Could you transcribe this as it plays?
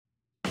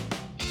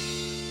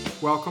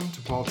Welcome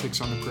to Politics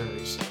on the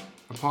Prairies,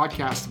 a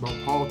podcast about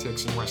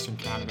politics in Western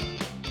Canada.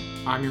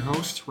 I'm your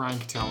host, Ryan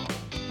Catello,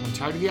 and I'm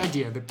tired of the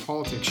idea that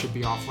politics should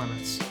be off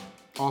limits.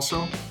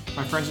 Also,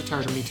 my friends are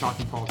tired of me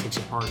talking politics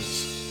at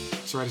parties.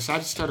 So I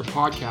decided to start a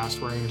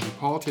podcast where I interview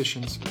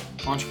politicians,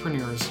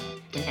 entrepreneurs,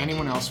 and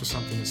anyone else with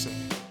something to say.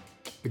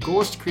 The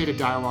goal is to create a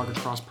dialogue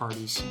across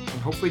parties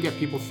and hopefully get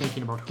people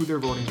thinking about who they're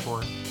voting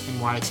for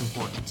and why it's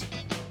important.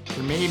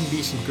 There may even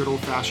be some good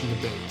old-fashioned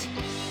debate.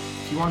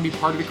 If you want to be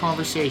part of the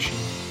conversation,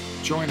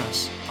 join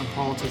us on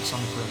Politics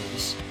on the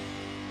Prairies.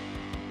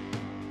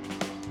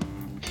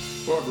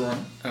 Hello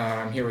everyone,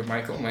 I'm here with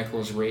Michael. Michael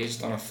was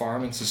raised on a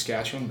farm in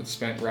Saskatchewan but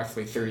spent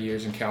roughly 30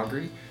 years in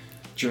Calgary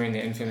during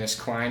the infamous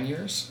Klein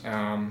years.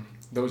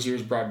 Those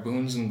years brought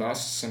booms and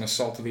busts and a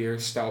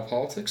salt-of-the-earth style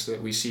politics that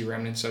we see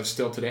remnants of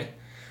still today.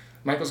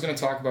 Michael's going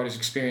to talk about his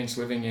experience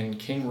living in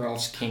King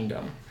Ralph's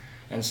kingdom.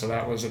 And so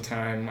that was a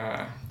time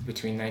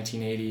between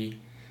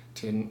 1980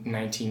 to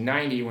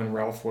 1990 when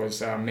Ralph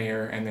was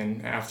mayor, and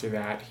then after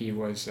that he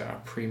was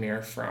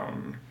premier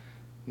from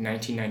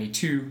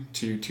 1992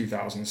 to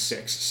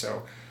 2006.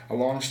 So a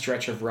long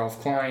stretch of Ralph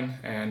Klein,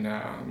 and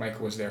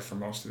Michael was there for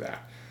most of that.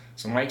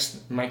 So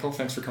Michael,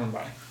 thanks for coming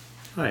by.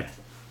 Hi.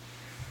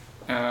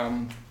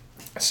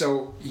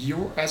 So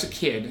you, as a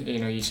kid,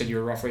 you said you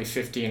were roughly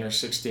 15 or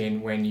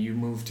 16 when you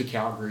moved to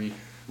Calgary.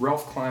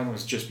 Ralph Klein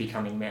was just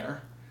becoming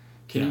mayor.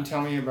 Can you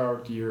tell me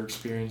about your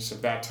experience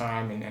at that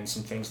time and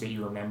some things that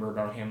you remember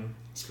about him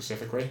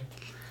specifically?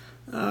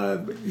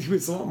 He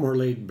was a lot more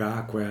laid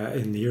back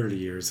in the early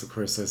years, of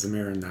course, as a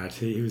mayor, and that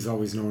he was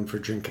always known for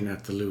drinking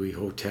at the Louis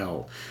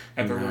Hotel.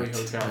 At the Louis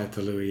Hotel. At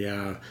the Louis,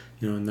 yeah.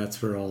 And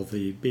that's where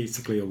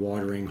basically a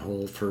watering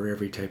hole for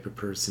every type of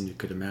person you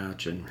could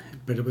imagine.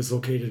 But it was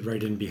located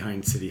right in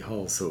behind City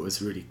Hall, so it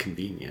was really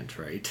convenient,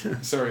 right?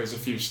 So it was a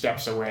few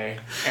steps away,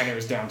 and it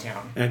was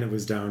downtown. And it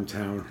was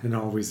downtown, and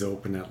always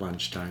open at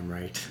lunchtime,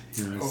 right?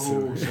 So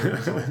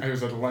it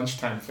was a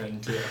lunchtime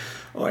thing, too.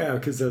 Oh, yeah,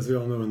 because as we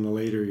all know, in the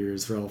later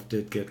years, Ralph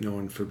did get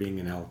known for being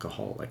an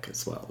alcoholic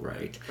as well,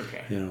 right?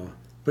 Okay.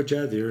 But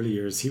yeah, the early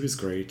years, he was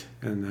great,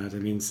 and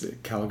that,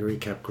 Calgary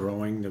kept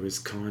growing. There was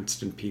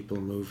constant people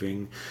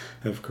moving.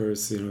 Of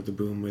course, the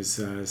boom was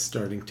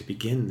starting to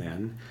begin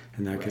then,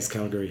 and that because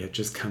Calgary had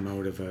just come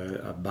out of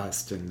a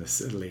bust in the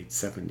late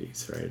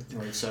 70s, right?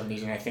 Late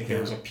 70s, and I think there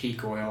was a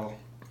peak oil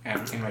in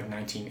like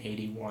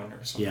 1981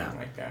 or something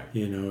like that.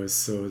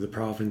 So the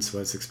province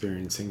was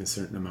experiencing a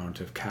certain amount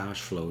of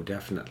cash flow,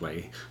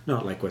 definitely.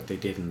 Not like what they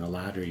did in the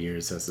latter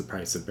years as the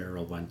price of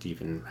barrel went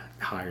even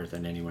higher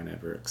than anyone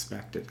ever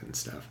expected and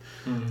stuff.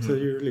 Mm-hmm. So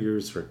the early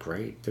years were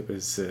great. It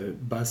was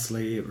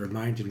bustly. It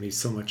reminded me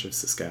so much of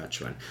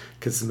Saskatchewan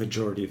because the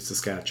majority of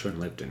Saskatchewan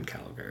lived in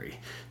Calgary.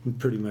 And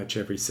pretty much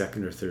every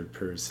second or third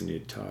person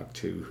you'd talk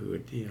to who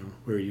would,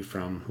 where are you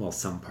from? Well,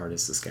 some part of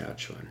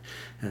Saskatchewan.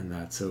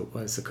 And so it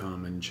was a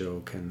common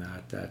joke, and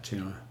that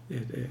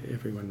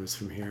everyone was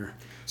from here.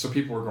 So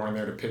people were going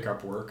there to pick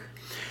up work?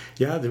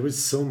 Yeah, there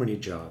was so many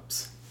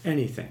jobs,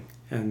 anything.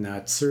 And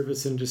that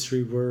service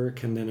industry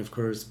work, and then of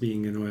course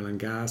being an oil and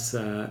gas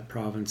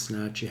province,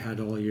 you had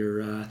all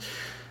your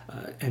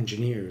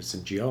engineers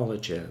and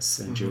geologists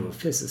and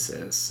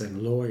geophysicists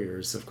and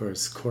lawyers, of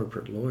course,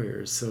 corporate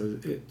lawyers. So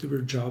there were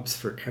jobs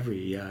for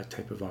every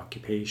type of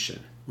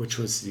occupation, which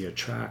was the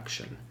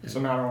attraction.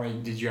 So not only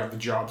did you have the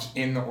jobs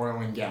in the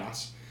oil and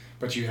gas,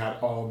 but you had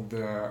all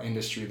the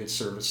industry that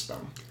serviced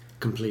them.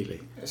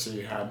 Completely. So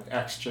you had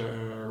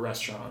extra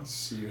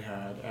restaurants, you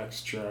had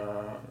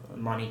extra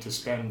money to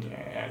spend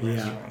at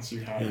restaurants, you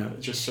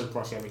had just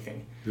surplus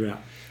everything. Yeah,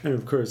 and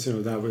of course,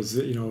 that was,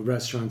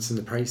 restaurants, and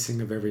the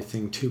pricing of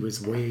everything too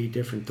is way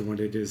different than what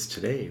it is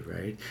today,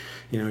 right?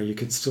 You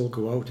could still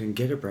go out and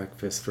get a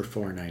breakfast for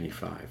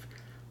 $4.95,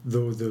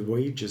 though the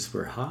wages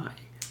were high.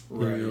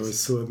 Right.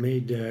 So it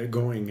made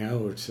going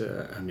out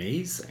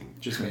amazing.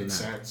 Just made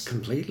sense.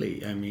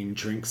 Completely.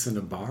 Drinks in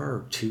a bar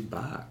are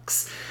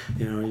 $2.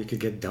 You could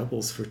get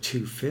doubles for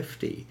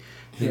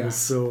 $2.50.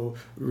 So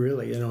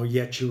really,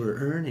 yet you were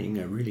earning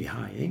a really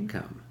high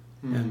income.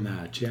 And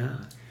that,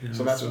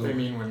 So that's what they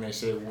mean when they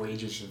say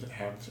wages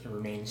have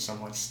remained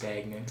somewhat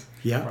stagnant.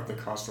 Yeah. But the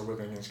cost of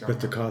living has gone up. But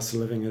the cost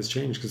of living has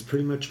changed because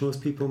pretty much most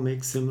people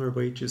make similar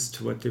wages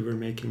to what they were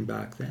making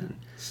back then.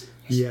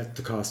 Yet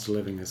the cost of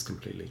living has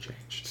completely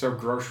changed. So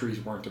groceries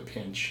weren't a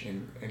pinch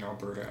in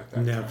Alberta at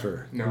that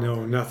Never. time?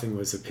 No, nothing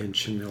was a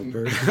pinch in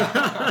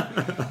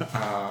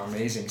Alberta.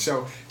 Amazing.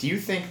 So do you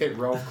think that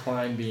Ralph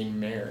Klein being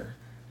mayor,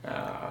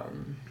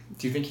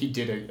 do you think he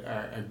did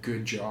a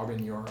good job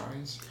in your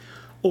eyes?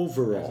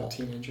 Overall, as a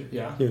teenager,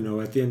 yeah.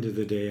 At the end of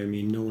the day,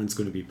 no one's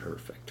going to be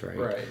perfect, right?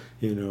 Right.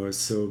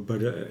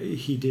 But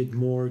he did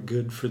more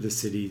good for the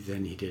city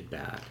than he did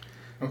bad.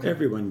 Okay.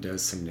 Everyone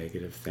does some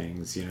negative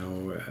things,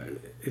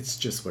 it's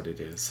just what it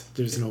is.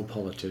 There's no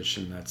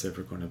politician that's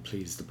ever going to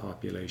please the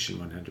population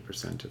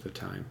 100% of the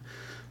time.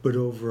 But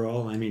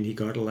overall, he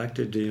got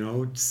elected,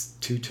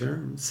 2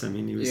 terms.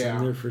 He was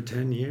in there for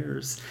 10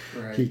 years.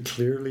 Right. He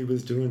clearly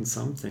was doing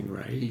something,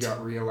 right? He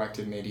got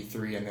re-elected in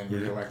 83 and then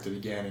re-elected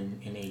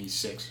again in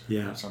 86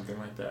 or something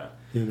like that.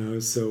 You know,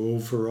 so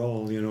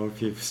overall, you know,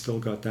 if you've still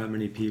got that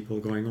many people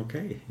going,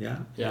 okay, yeah.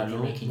 Yeah, you if you're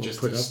know, making we'll just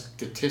put a up,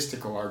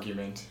 statistical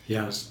argument,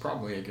 Yeah. he was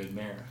probably a good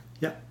mayor.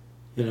 yeah.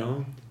 You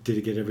know, did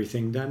he get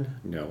everything done?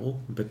 No,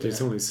 but there's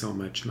Yeah. only so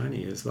much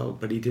money as well.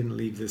 But he didn't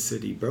leave the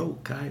city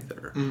broke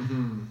either.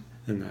 Mm-hmm.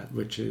 And that,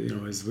 which, you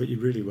know, is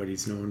really what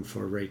he's known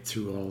for right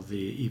through all the,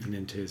 even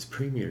into his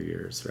premier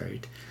years,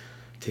 right?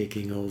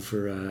 Taking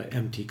over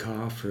empty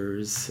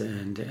coffers,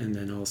 and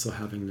then also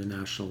having the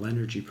National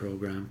Energy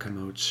Program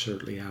come out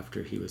shortly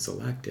after he was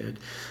elected,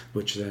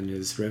 which then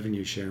is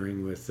revenue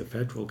sharing with the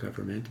federal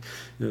government.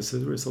 You know, so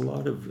there was a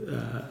lot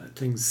of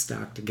things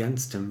stacked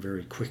against him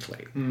very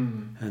quickly,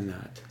 and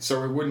that.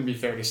 So it wouldn't be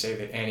fair to say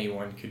that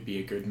anyone could be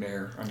a good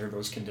mayor under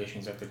those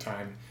conditions at the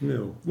time.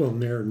 No, well,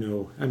 mayor,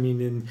 no. I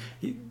mean,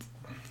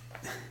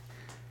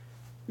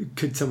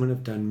 could someone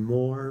have done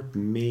more?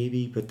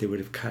 Maybe, but they would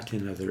have cut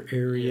in other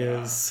areas.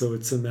 Yeah. So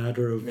it's a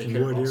matter of They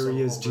could what also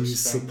areas do you overspend,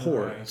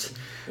 support, right?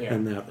 Yeah.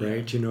 and that,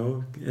 right? You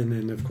know, and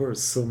then of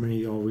course, so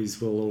many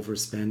always will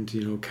overspend.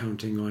 You know,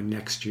 counting on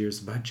next year's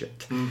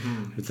budget,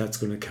 but that's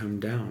going to come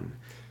down,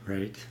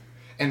 right?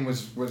 And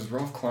was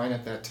Ralph Klein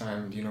at that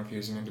time? Do you know if he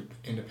was an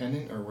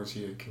independent or was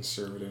he a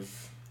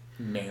conservative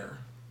mayor?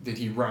 Did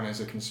he run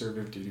as a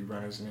conservative? Did he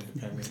run as an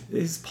independent?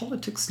 His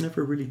politics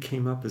never really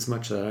came up as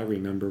much that I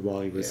remember while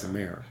he was a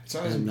mayor. It's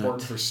not as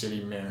important for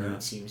city mayor,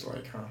 it seems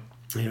like, huh?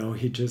 You know,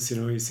 he just, you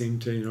know, he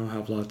seemed to, you know,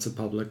 have lots of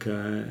public, he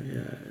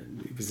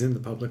was in the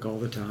public all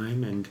the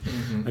time, and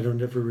I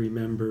don't ever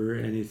remember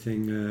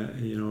anything,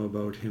 you know,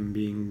 about him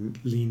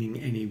leaning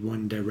any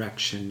one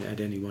direction at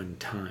any one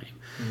time,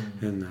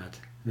 and that.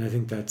 And I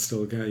think that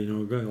still, you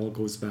know, it all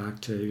goes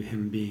back to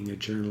him being a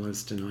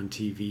journalist and on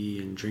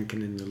TV and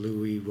drinking in the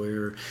Louis,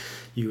 where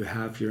you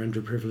have your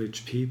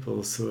underprivileged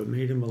people. So it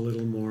made him a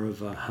little more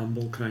of a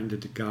humble kind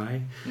of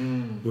guy,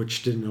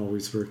 which didn't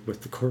always work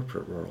with the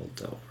corporate world,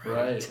 though.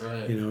 Right.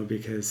 You know,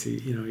 because he,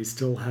 you know, he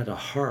still had a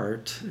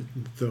heart,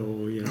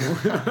 though, you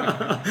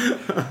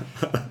know.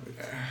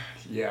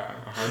 Yeah.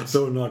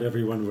 Though not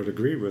everyone would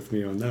agree with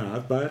me on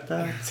that, but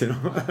that's, you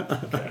know.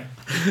 Okay.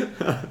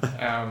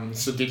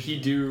 So did he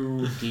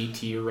do,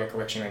 to your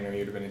recollection, I know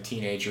you'd have been a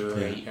teenager,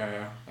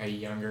 a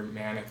younger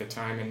man at the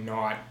time, and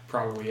not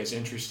probably as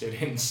interested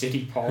in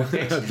city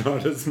politics?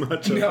 Not as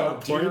much at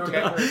that do you point.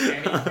 remember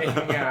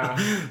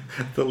anything?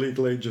 The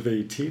legal age of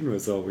 18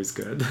 was always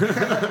good.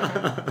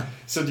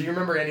 So do you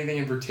remember anything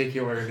in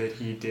particular that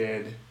he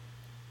did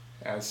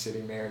as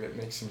city mayor that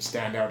makes him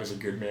stand out as a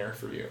good mayor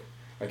for you?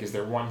 Like, is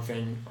there one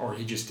thing, or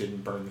he just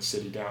didn't burn the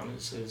city down?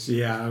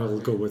 Yeah, I'll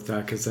go with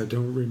that because I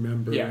don't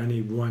remember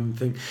any one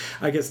thing.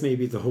 I guess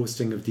maybe the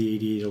hosting of the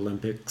 '88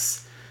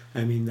 Olympics.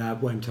 I mean,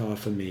 that went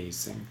off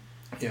amazing.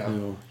 Yeah. You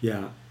know,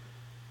 yeah.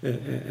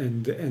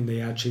 And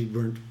they actually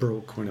weren't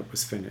broke when it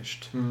was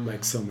finished,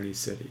 like so many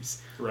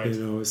cities. Right.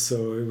 You know,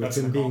 so with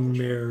him being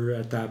mayor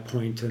at that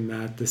point, and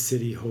that the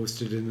city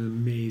hosted an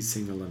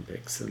amazing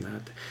Olympics, and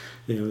that,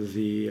 you know,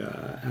 the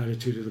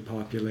attitude of the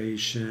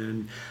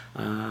population,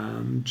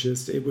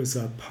 just it was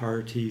a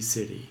party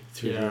city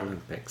through the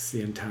Olympics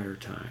the entire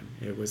time.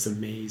 It was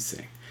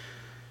amazing.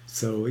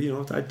 So, you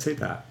know, I'd say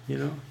that, you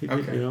know, you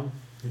know,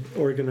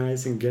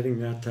 organizing, getting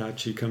that to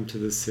actually come to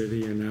the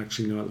city and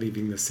actually not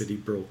leaving the city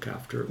broke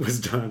after it was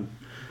done.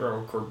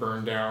 Broke or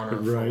burned down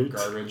or full of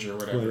garbage or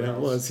whatever. Well, that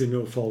else. was, you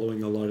know,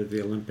 following a lot of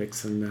the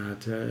Olympics and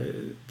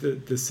that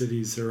the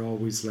cities are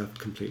always left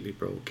completely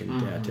broke in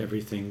debt.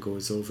 Everything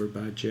goes over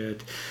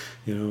budget,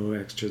 you know,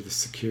 extra the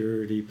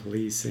security,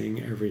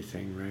 policing,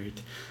 everything,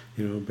 right?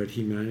 You know, but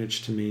he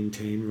managed to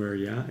maintain where,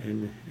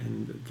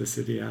 and the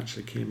city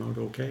actually came out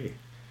okay.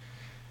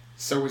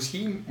 So was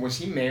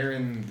he mayor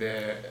in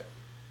the,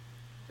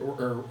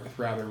 or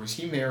rather, was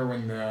he mayor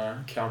when the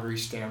Calgary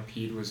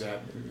Stampede was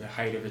at the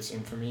height of its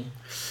infamy?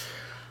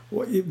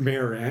 Well,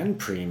 mayor and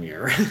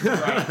premier.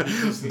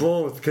 Right.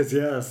 Both, because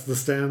yes, the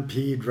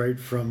Stampede right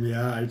from,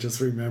 I just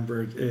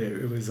remember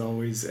it was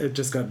always, it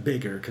just got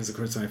bigger because of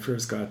course when I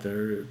first got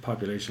there,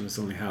 population was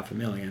only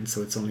 500,000,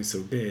 so it's only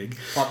so big.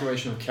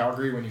 Population of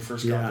Calgary when you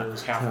first got there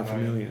was half a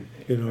million.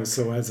 You know,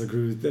 so as it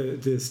grew,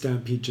 the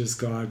Stampede just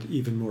got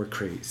even more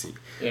crazy.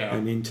 Yeah. I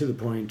mean, to the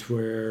point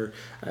where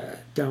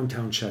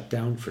downtown shut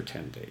down for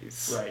 10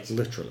 days. Right.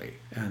 Literally.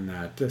 And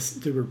that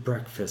there were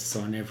breakfasts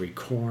on every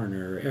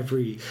corner.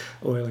 Every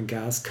oil and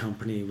gas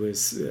company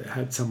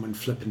had someone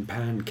flipping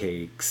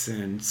pancakes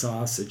and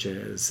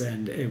sausages,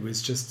 and it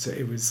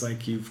was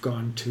like you've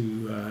gone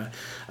to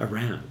a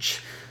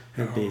ranch.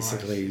 And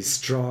basically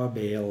straw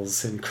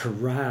bales and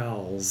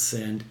corrals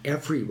and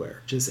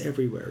just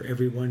everywhere.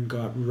 Everyone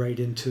got right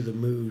into the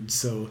mood.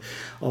 So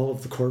all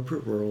of the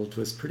corporate world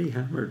was pretty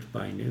hammered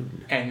by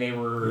noon. And they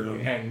were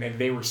and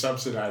they were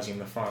subsidizing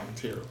the fun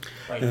too.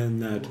 Like,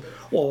 and that,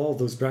 well, all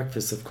those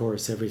breakfasts, of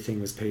course,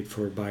 everything was paid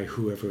for by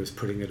whoever was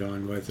putting it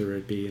on, whether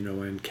it be, you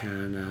know,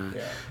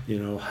 Encana, you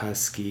know,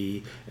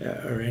 Husky,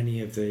 or any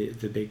of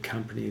the big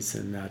companies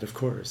and that, of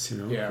course, you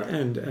know. Yeah.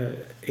 And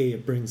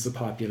it brings the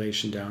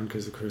population down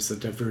because, of course, was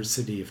the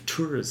diversity of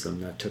tourism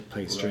that took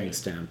place during Right.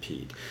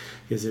 Stampede,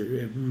 because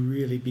it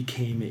really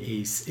became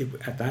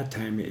at that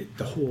time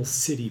the whole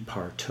city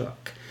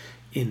partook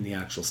in the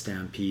actual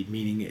Stampede,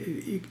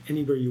 meaning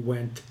anywhere you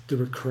went, there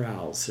were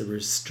corrals, there were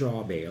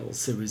straw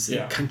bales, there was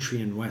Yeah.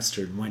 country and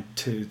western went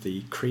to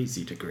the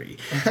crazy degree.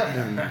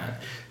 And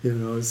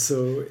that,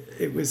 so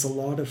it was a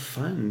lot of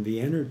fun, the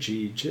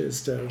energy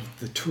just of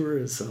the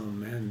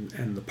tourism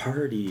and the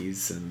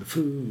parties and the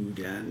food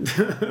and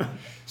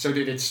So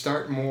did it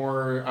start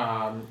more?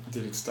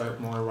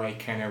 Like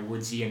kind of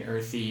woodsy and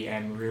earthy,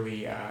 and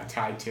really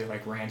tied to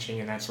like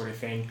ranching and that sort of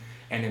thing,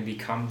 and then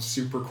become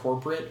super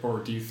corporate, or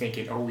do you think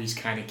it always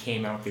kind of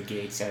came out the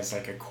gates as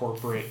like a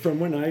corporate? From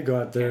when I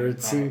got there, And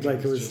it seemed like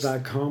it was just-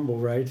 that combo,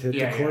 right?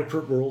 Yeah, The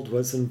corporate world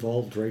was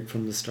involved right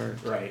from the start,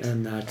 Right.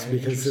 And that's And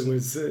because it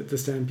interesting. was the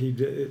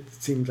Stampede. It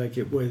seemed like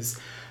it was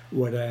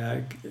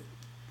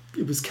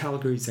it was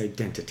Calgary's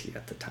identity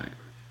at the time.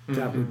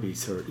 That would be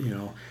sort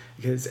of,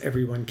 because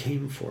everyone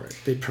came for it.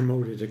 They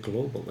promoted it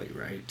globally,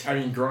 right? I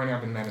mean, growing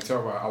up in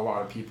Manitoba, a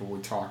lot of people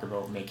would talk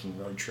about making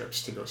road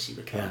trips to go see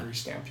the Calgary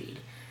Stampede,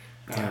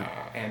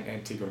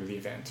 and to go to the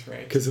event,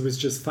 right? Because it was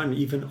just fun,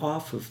 even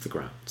off of the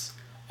grounds.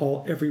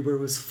 Everywhere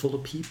was full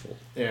of people.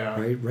 Yeah.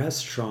 Right,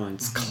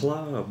 restaurants,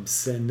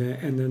 clubs, and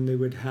then they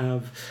would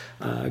have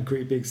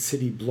great big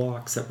city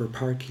blocks that were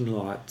parking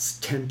lots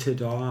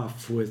tented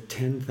off with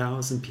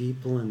 10,000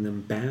 people in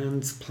them,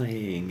 bands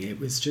playing. It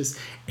was just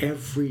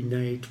every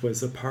night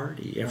was a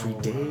party, every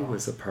day wow.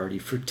 was a party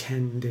for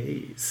 10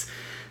 days,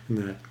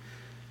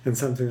 and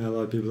something that a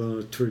lot of people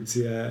know towards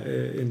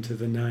into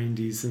the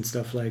 90s and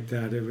stuff like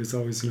that. It was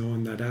always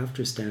known that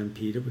after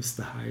Stampede, it was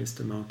the highest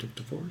amount of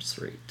divorce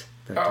rate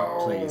that took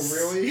place.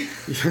 Really?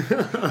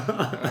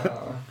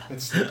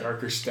 It's the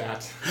darker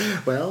stat.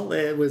 Well,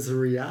 it was a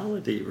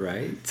reality,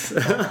 right?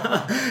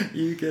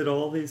 You get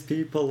all these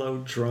people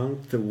out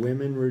drunk. The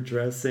women were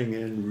dressing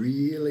in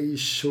really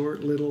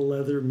short little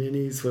leather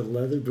minis with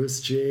leather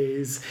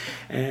bustiers,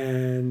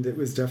 and it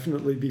was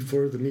definitely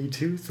before the Me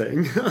Too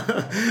thing.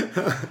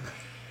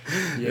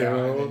 Yeah,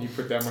 and then you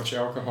put that much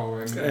alcohol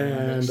in,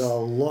 And a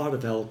lot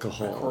of the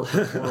alcohol.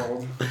 corporate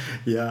world.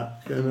 Yeah,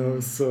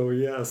 so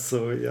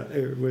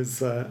it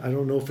was. I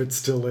don't know if it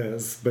still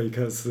is,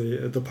 because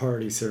the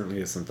party certainly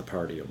isn't the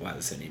party it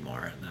was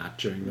anymore. And that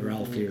during the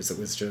Ralph years, it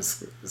was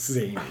just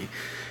zany.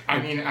 I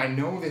mean, I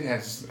know that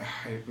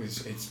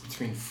it's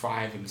between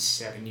 5 and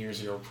 7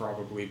 years ago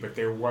probably, but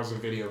there was a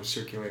video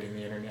circulating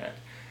the internet.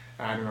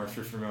 I don't know if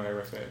you're familiar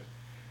with it.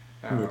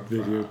 What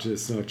video?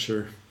 Just not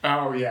sure.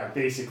 Oh yeah,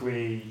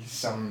 basically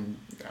some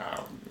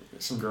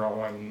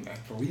girl and I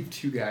believe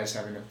 2 guys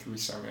having a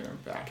threesome in a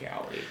back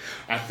alley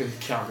at the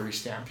Calgary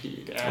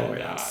Stampede, and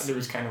yes. there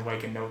was kind of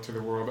like a note to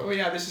the world. Oh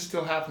yeah, this is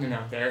still happening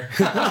out there.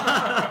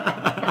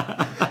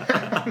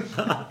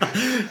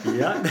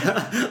 Yeah,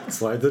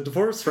 that's why the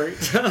divorce rate.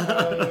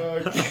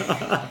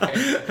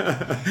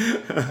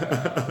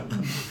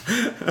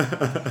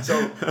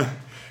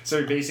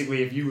 So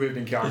basically, if you lived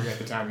in Calgary at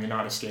the time, you're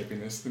not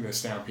escaping the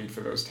Stampede for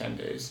those 10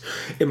 days.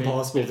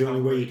 Impossible. It's The not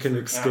only way you great can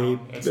for escape,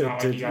 town. It's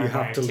not like you gotta buy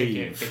have a to ticket.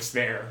 leave. It's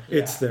there.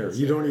 It's Yeah, there. it's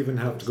You don't there. even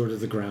have to go to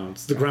the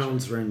grounds. The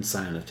grounds were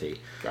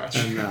insanity. Gotcha.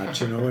 And that,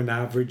 an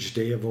average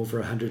day of over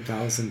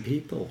 100,000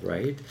 people,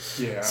 right?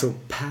 Yeah. So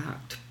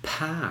packed.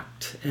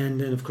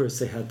 And then, of course,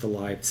 they had the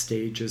live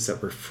stages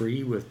that were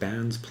free with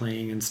bands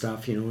playing and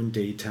stuff, in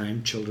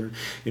daytime. Children,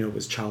 it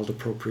was child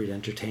appropriate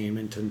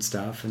entertainment and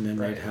stuff. And then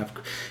Right. they'd have,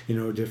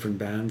 different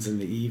bands in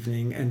the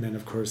evening. And then,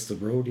 of course, the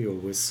rodeo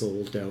was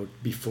sold out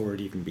before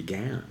it even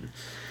began.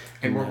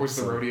 And what was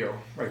that's, the rodeo?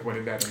 Like, what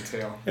did that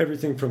entail?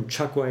 Everything from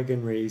chuck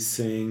wagon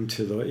racing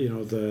to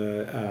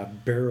the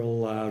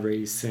barrel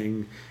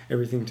racing,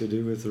 everything to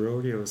do with the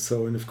rodeo.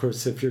 So, and of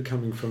course, if you're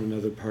coming from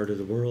another part of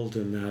the world,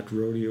 and that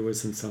rodeo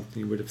isn't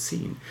something you would have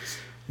seen,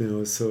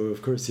 so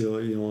of course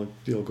you'll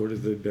go to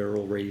the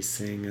barrel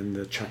racing and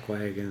the chuck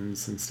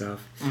wagons and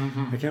stuff.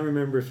 Mm-hmm. I can't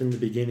remember if in the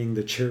beginning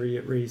the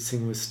chariot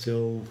racing was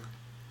still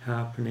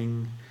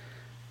happening,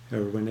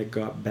 or when it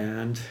got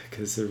banned,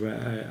 because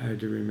I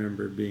do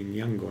remember being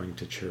young going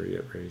to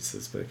chariot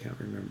races, but I can't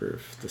remember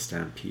if the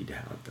Stampede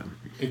had them.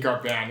 It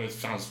got banned. It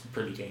sounds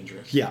pretty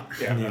dangerous. Yeah,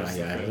 that's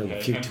the a thing.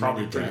 little few And too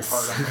probably many pretty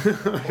deaths. hard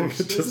on the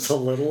horses. Just a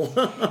little.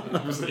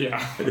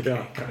 Yeah. Okay,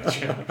 Yeah.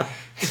 Gotcha.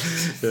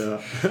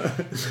 Yeah.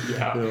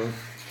 Yeah. Yeah.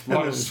 A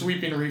lot of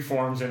sweeping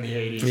reforms in the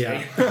 80s.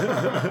 Yeah.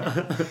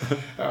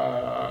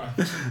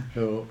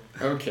 Oh.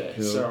 Okay,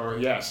 Yeah. so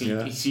Yeah.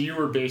 so you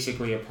were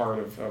basically a part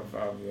of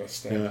the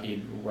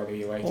Stampede, whether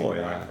you liked it or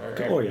not, or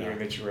every year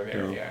that you were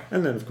there, yeah.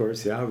 And then, of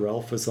course,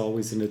 Ralph was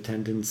always in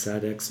attendance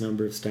at X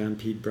number of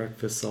Stampede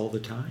breakfasts all the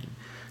time.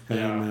 And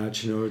Yeah.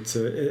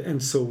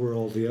 and so were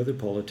all the other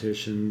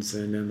politicians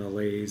and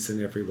MLAs and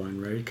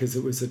everyone, right? Because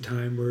it was a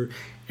time where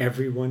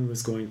everyone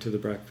was going to the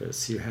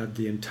breakfast. You had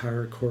the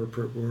entire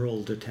corporate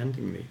world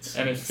attending these.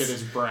 And it things. fit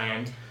his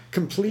brand.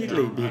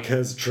 completely,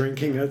 because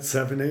drinking at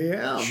 7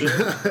 a.m. Sure,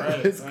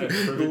 right, It's right.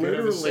 For the good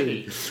of the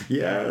city.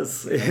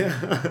 Yes.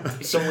 Yeah.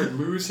 So would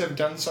Lewis have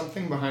done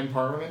something behind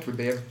Parliament? Would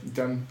they have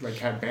done, like,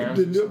 had bans?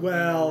 Or something?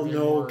 Well, Or maybe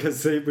no, more-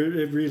 because it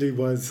really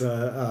was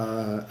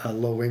a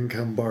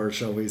low-income bar,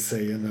 shall we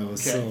say, you know.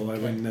 So I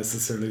okay. wouldn't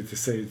necessarily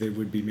say they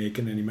would be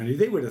making any money.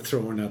 They would have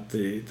thrown up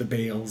the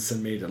bales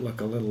and made it look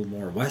a little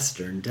more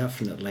Western,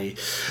 definitely.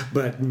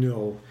 But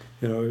no,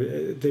 you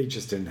know, they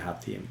just didn't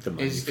have the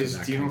money for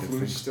that do you know kind if of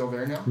Lewis thing. is still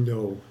there now?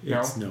 No,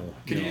 it's no.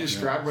 Could no, you no.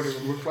 describe what it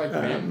would look like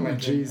then? Like,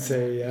 Geez,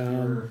 if you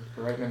were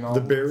writing a novel?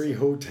 the Barrie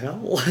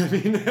Hotel. I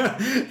mean,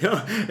 you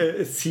know,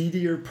 a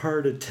seedier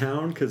part of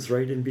town, because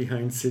right in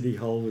behind City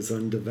Hall was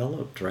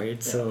undeveloped, right?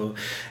 Yeah. So,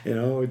 you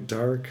know, a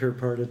darker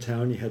part of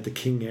town. You had the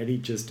King Eddie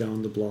just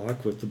down the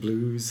block with the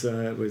blues.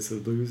 It was a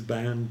blues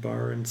band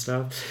bar and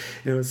stuff.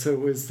 You know, so it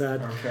was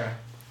that Okay.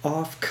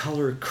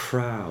 off-color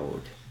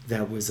crowd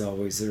that was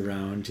always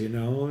around, you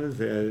know,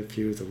 a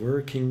few of the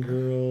working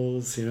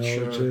girls, you know,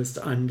 Sure. just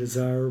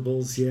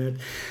undesirables yet.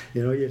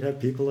 You know, you'd have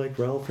people like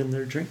Ralph in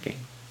there drinking.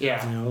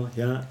 Yeah. You know,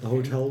 yeah, the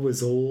hotel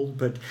was old,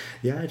 but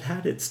yeah, it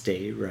had its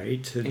day,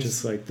 right?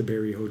 Just like the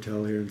Barrie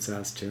Hotel here in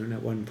Saskatoon.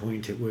 At one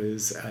point, it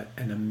was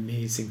an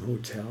amazing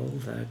hotel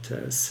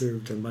that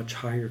served a much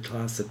higher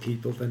class of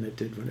people than it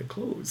did when it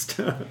closed.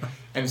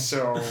 And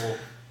so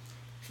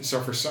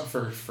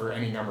for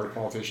any number of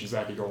politicians,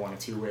 that could go one of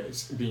two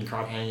ways. Being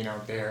caught hanging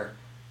out there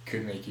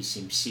could make you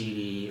seem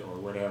seedy or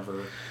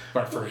whatever,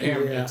 but for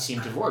him, Yeah. it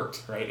seemed to have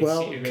worked, right? It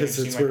Well, made it because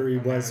seem it's like where he a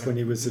man was of when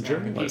he was a man of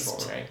the journalist.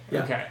 people, right?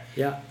 Yeah. Okay.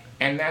 Yeah.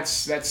 And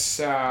that's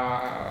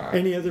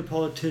Any other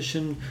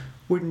politician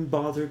wouldn't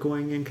bother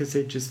going in because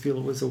they'd just feel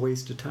it was a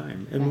waste of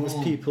time. And most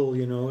Mhm. people,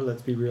 you know,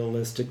 let's be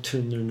realistic,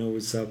 turn their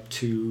nose up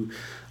to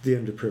the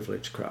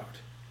underprivileged crowd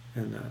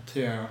and that.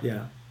 yeah.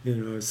 Yeah. You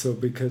know, so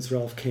because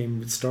Ralph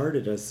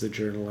started as a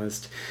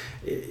journalist,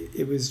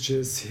 it was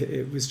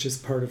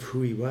just part of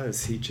who he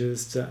was. He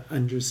just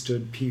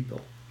understood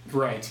people.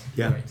 Right.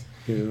 Yeah. Right.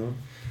 You know.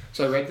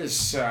 So I read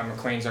this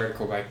Maclean's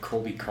article by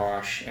Colby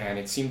Kosh, and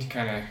it seemed to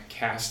kind of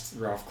cast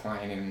Ralph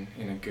Klein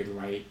in a good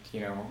light, you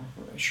know,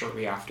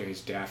 shortly after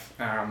his death.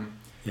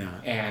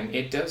 Yeah. And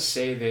it does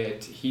say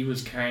that he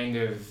was kind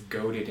of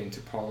goaded into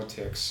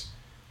politics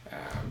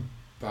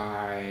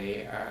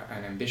by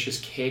an ambitious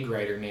keg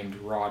writer named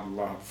Rod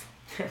Love.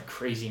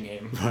 Crazy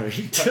name.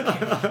 Right.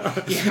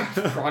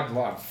 Yeah, Rod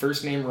Love.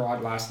 First name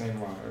Rod, last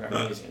name Love.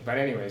 Amazing. But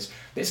anyways,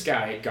 this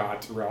guy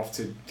got Ralph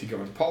to go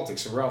into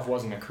politics. So Ralph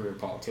wasn't a career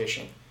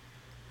politician.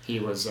 He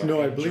was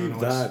No, a I believe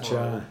journalist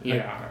that,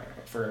 yeah.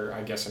 for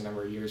I guess a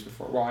number of years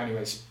before. Well,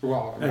 anyways,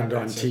 And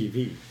on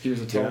TV. he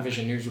was a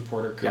television news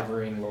reporter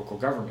covering local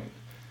government.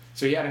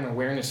 So he had an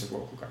awareness of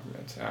local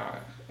government.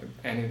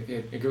 And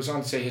it goes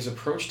on to say his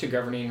approach to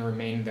governing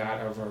remained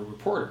that of a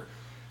reporter,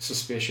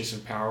 suspicious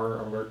of power,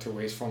 alert to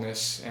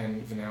wastefulness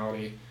and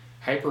venality,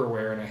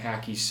 hyper-aware in a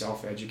hacky,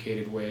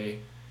 self-educated way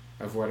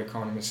of what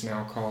economists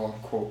now call,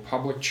 quote,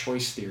 public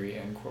choice theory,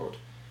 end quote.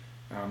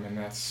 And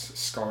that's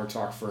scholar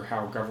talk for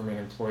how government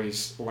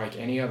employees, like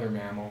any other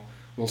mammal,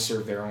 will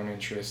serve their own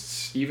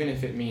interests, even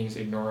if it means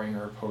ignoring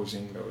or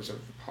opposing those of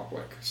the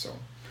public. So.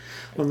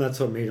 Well, that's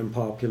what made him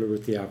popular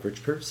with the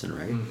average person,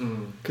 right?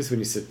 Mm-hmm. Because when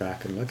you sit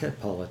back and look at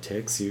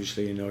politics,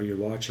 usually, you know, you're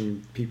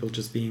watching people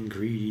just being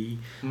greedy,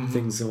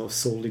 things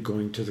solely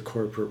going to the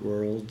corporate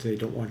world. They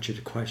don't want you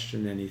to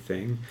question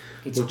anything.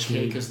 It's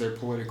okay because they're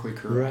politically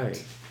correct.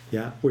 Right.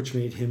 Yeah, which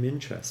made him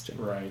interesting.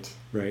 Right.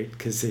 Right,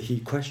 because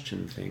he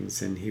questioned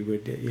things and he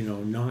would, you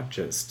know, not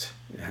just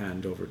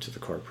hand over to the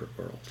corporate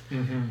world.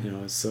 Mm-hmm. You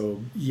know,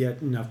 so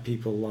yet enough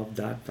people loved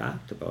that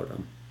fact about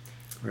him,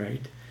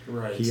 right?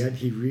 Right.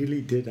 He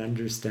really did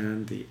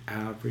understand the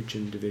average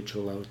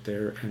individual out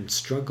there and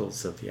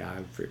struggles of the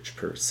average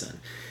person.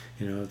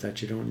 You know,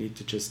 that you don't need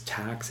to just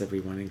tax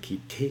everyone and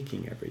keep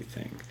taking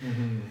everything.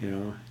 Mm-hmm. You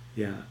know,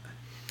 yeah.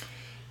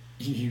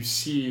 You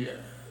see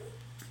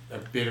a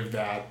bit of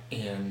that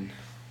in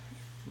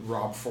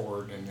Rob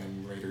Ford and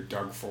then later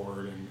Doug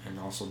Ford and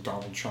also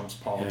Donald Trump's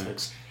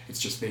politics. It's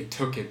just they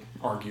took it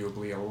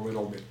arguably a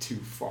little bit too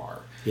far.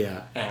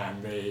 Yeah.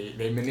 And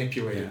they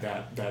manipulated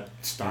that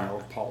style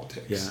of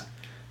politics. Yeah.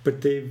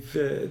 But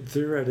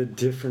they're at a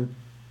different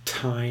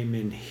time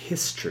in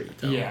history,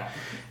 though. Yeah.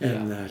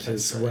 And Yeah, that that's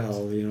as right.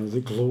 well, you know, the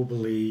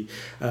globally,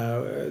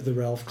 the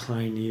Ralph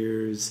Klein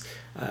years,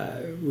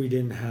 we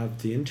didn't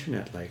have the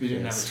internet like We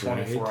didn't this, have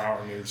a right?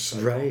 24-hour news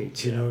cycle.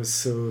 Right, you Yeah. know,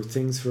 so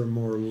things were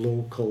more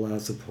local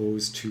as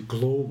opposed to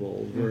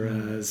global,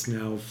 whereas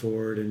now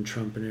Ford and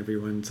Trump and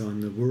everyone's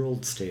on the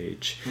world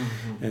stage.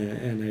 Mm-hmm.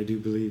 And I do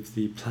believe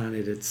the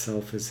planet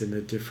itself is in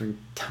a different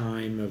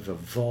time of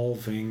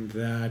evolving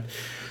that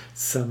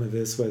some of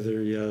this,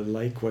 whether you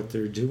like what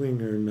they're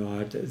doing or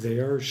not, they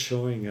are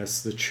showing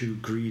us the true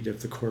greed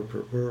of the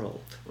corporate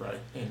world. Right,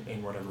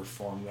 in whatever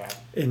form that.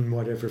 In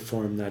whatever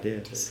form that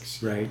is,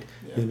 takes, right?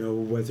 Yeah. You know,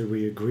 whether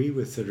we agree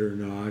with it or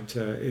not,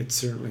 it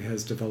certainly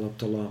has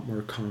developed a lot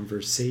more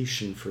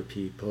conversation for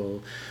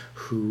people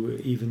who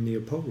evenly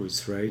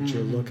oppose, right?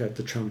 You look at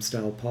the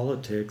Trump-style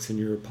politics and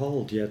you're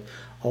appalled, yet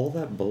all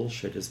that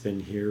bullshit has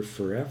been here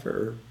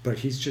forever, but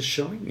he's just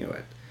showing you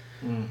it.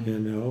 You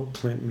know,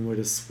 Clinton would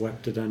have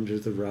swept it under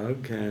the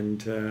rug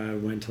and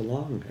went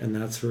along. And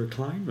that's where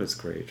Klein was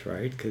great,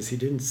 right? Because he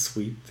didn't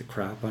sweep the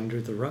crap under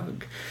the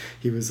rug.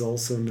 He was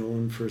also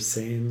known for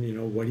saying, you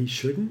know, what he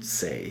shouldn't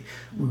say,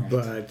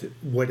 but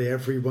what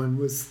everyone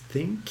was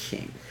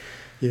thinking.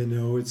 You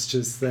know, it's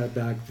just that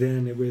back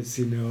then it was,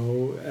 you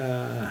know,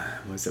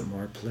 was it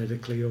more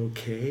politically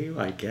okay?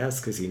 I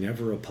guess, because he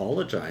never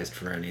apologized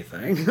for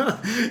anything.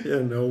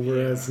 You know,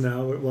 whereas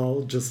now,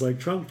 well, just like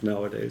Trump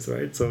nowadays,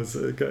 right? So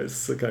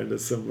it's kind of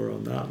similar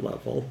on that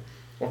level.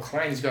 Well,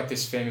 Klein's got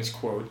this famous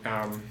quote,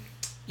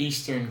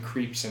 Eastern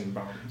creeps and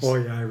bums. Oh,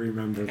 yeah, I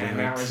remember that. And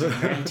that was in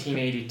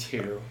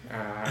 1982.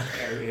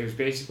 It was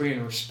basically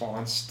in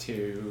response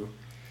to...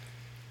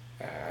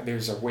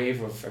 there's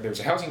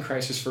a housing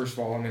crisis, first of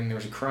all, and then there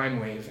was a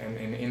crime wave,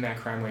 and in that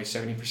crime wave,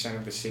 70%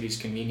 of the city's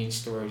convenience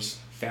stores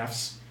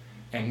thefts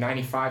and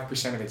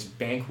 95% of its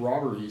bank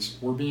robberies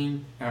were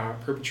being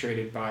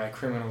perpetrated by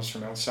criminals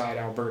from outside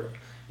Alberta,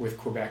 with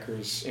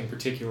Quebecers in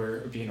particular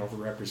being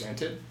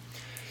overrepresented.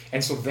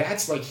 And so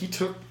that's like, he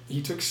took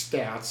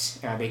stats,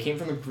 they came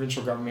from the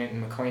provincial government,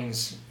 and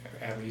Maclean's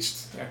at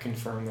least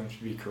confirmed them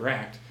to be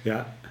correct.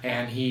 Yeah.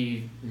 And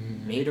he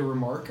made a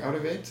remark out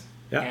of it.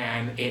 Yeah.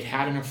 And it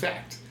had an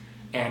effect.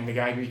 And the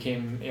guy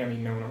became,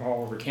 known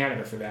all over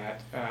Canada for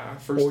that,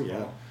 first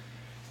of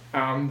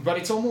all. But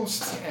it's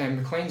almost, and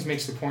Maclean's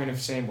makes the point of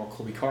saying, well,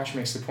 Colby Koch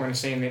makes the point of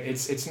saying that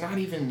it's not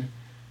even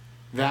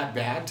that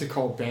bad to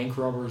call bank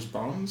robbers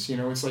bums. You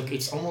know, it's like,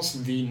 it's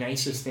almost the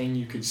nicest thing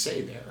you could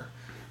say there,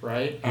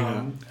 right?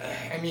 Yeah.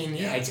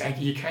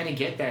 You kind of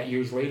get that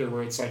years later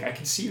where it's like, I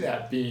can see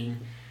that being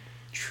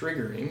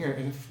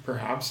triggering,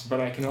 perhaps,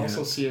 but I can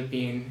also see it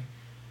being,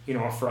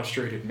 a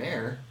frustrated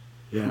mayor.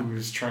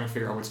 Who's trying to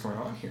figure out what's going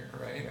on here,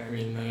 right? I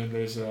mean,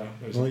 there's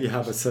you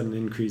have a sudden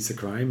increase of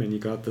crime, and you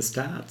got the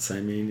stats.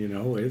 I mean,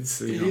 it's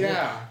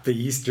the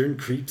Eastern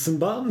creeps and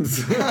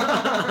bums.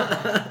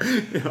 I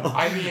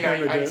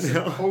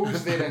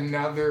suppose that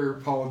another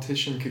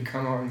politician could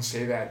come out and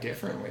say that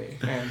differently,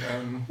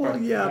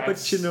 but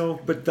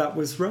that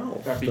was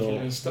Ralph. That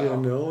became his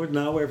style.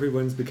 Now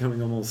everyone's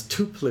becoming almost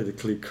too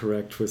politically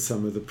correct with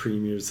some of the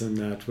premiers and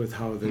that with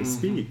how they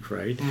speak,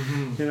 right?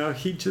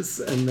 He just,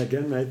 and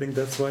again, I think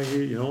that's why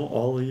he.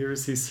 All the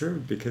years he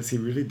served, because he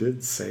really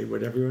did say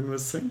what everyone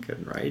was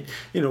thinking, right?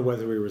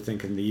 Whether we were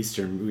thinking the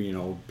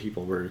Eastern,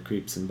 people were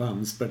creeps and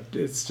bums, but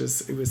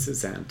it was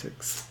his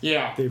antics.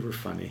 Yeah. They were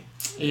funny.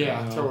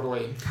 Yeah,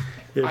 totally.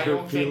 I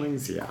don't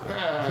feelings, think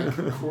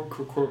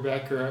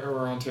Quebec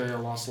or Ontario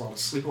lost a lot of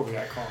sleep over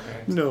that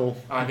comment. No.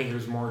 I think it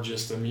was more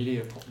just a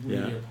media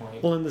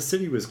point. Well, and the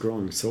city was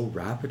growing so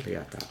rapidly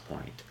at that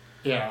point.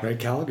 Yeah. Right?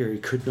 Calgary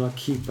could not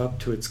keep up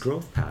to its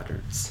growth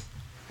patterns.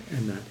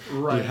 And that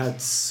you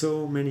had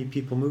so many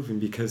people moving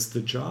because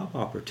the job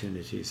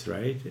opportunities,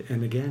 right?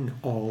 And again,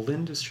 all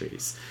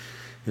industries,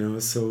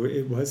 so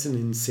it was an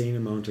insane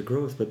amount of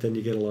growth. But then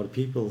you get a lot of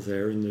people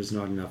there, and there's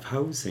not enough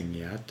housing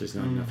yet. There's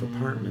not enough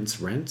apartments.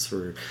 Rents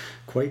were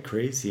quite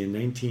crazy. In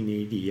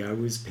 1980, I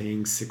was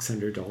paying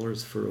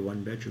 $600 for a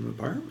one-bedroom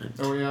apartment.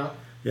 Oh yeah.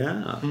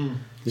 Yeah.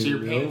 So you're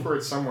paying for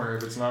it somewhere.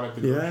 If it's not at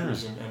the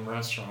groceries and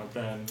restaurant,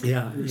 then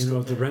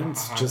the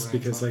rents, just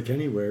because like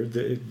anywhere,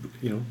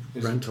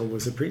 rental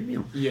was a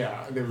premium.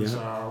 Yeah, there was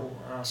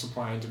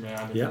supply and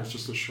demand. And there was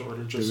just a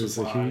shortage. There was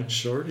supply. a huge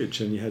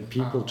shortage, and you had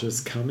people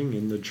just coming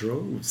in the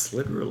droves,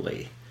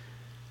 literally.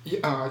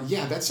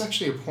 Yeah, that's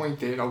actually a point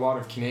that a lot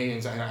of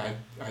Canadians I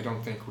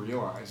don't think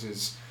realize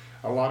is.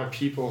 A lot of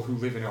people who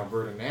live in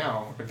Alberta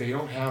now, they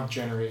don't have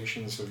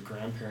generations of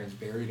grandparents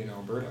buried in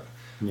Alberta.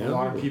 No. A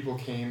lot of people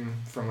came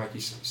from, like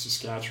you said,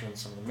 Saskatchewan,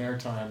 some of the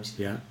Maritimes,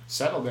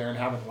 settled there and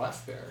haven't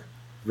left there.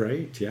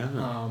 Right,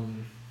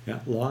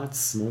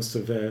 lots. Most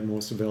of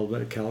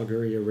Alberta,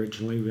 Calgary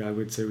originally, I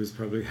would say, was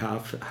probably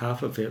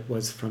half of it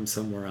was from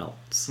somewhere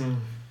else.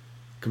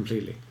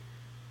 Completely.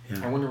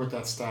 Yeah. I wonder what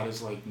that stat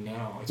is like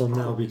now.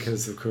 Now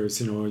because of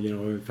course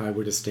if I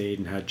would have stayed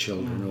and had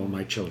children, all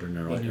my children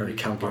are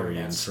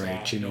Calgarians,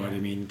 right? You know what I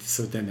mean.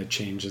 So then it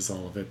changes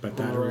all of it. But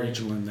that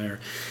original in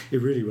there,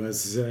 it really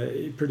was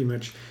pretty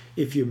much.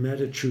 If you met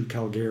a true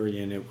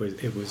Calgarian, it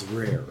was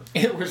rare.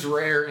 It was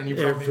rare, and you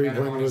probably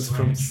everyone was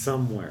from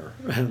somewhere,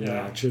 and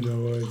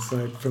it's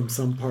like from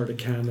some part of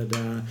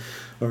Canada,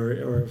 or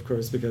of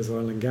course because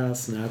oil and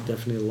gas, and that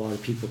definitely a lot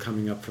of people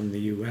coming up from the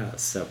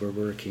U.S. that were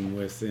working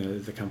with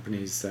the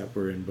companies that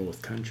were in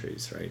both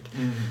countries, right?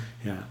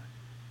 Yeah.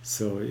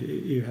 So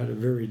you had a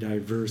very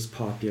diverse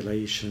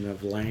population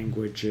of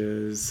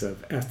languages,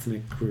 of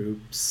ethnic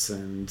groups,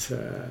 and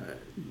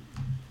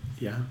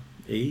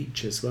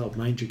age as well.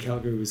 Mind you,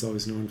 Calgary was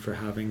always known for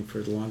having, for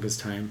the longest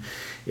time,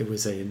 it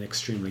was an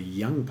extremely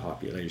young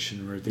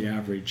population where the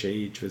average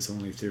age was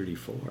only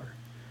 34.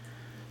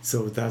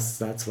 So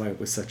that's why it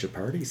was such a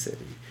party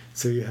city.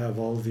 So you have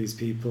all of these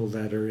people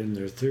that are in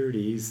their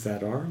 30s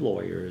that are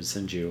lawyers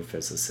and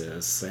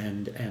geophysicists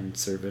and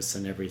service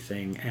and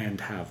everything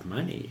and have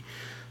money.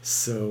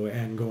 So,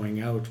 and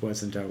going out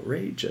wasn't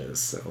outrageous.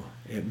 So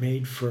it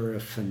made for a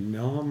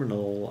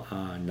phenomenal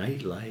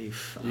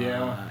nightlife.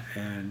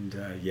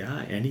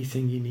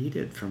 Anything you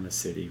needed from a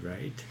city,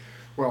 right?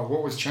 Well,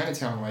 what was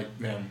Chinatown like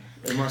then?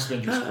 It must have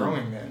been just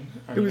growing then.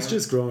 It was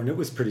just growing. It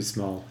was pretty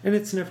small. And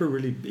it's never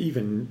really,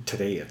 even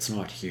today, it's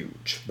not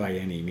huge by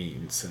any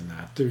means. And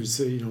that there's,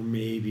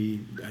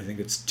 maybe, I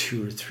think it's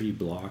 2 or 3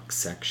 block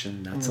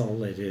section. That's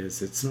all it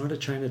is. It's not a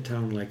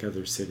Chinatown like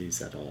other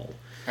cities at all.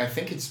 I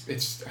think it's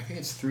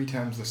 3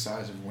 times the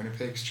size of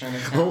Winnipeg's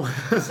Chinatown.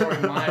 Oh. So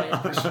in my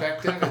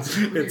perspective, it's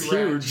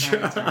huge.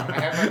 Chinatown. I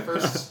had my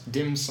first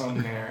dim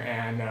sum there,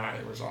 and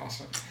it was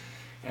awesome.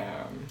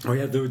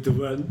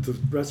 The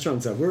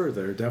restaurants that were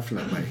there,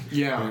 definitely.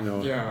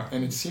 Yeah,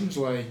 and it seems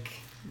like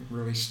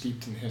really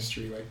steeped in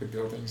history, like the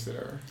buildings that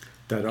are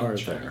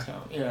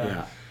Chinatown.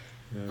 There.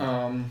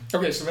 Yeah.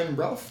 Okay, so then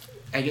Ralph,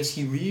 I guess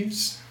he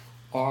leaves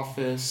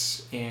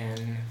office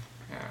in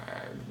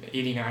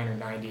 89 or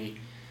 90,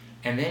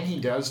 and then he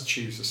does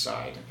choose a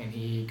side, and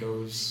he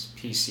goes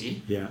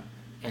PC. Yeah.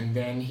 And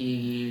then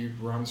he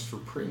runs for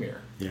premier.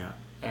 Yeah.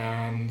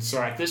 And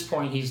so at this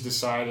point, he's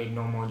decided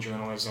no more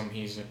journalism.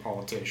 He's a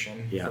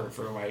politician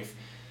for life.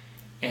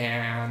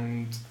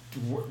 And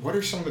what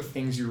are some of the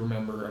things you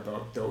remember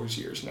about those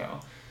years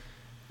now?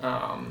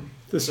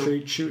 The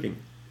straight shooting.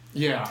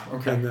 Yeah,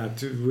 okay. And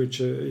that, which,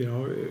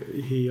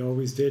 he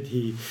always did.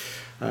 He,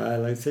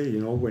 like I say,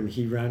 when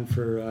he ran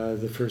for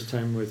the first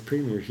time with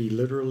premier, he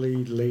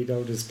literally laid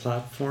out his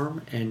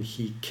platform and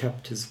he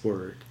kept his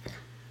word.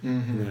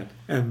 Mm-hmm.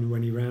 And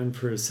when he ran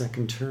for his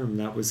second term,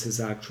 that was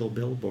his actual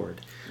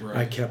billboard. Right.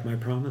 I kept my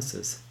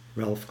promises.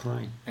 Ralph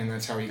Klein. And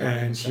that's how he got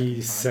And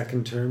he's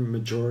second term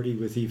majority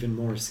with even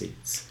more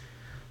seats.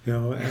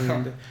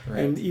 And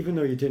and even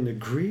though you didn't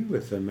agree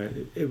with him,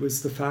 it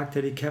was the fact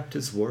that he kept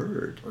his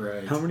word.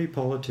 Right. How many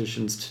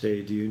politicians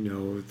today do you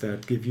know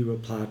that give you a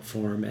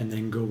platform and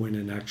then go in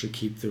and actually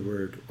keep the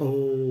word?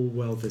 Oh,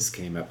 well, this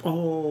came up.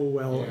 Oh,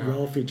 well,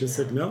 Ralphie just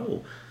said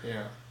no.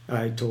 Yeah.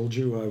 I told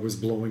you I was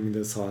blowing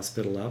this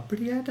hospital up, but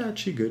he had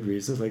actually good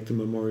reasons, like the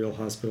Memorial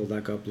Hospital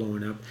that got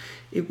blown up.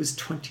 It was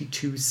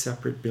 22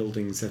 separate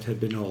buildings that had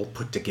been all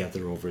put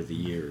together over the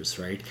years,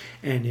 right?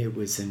 And it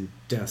was in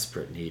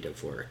desperate need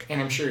of work.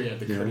 And I'm sure you had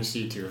the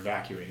courtesy to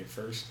evacuate it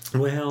first.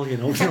 Well,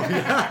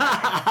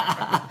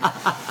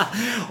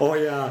 oh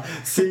yeah,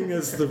 seeing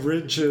as the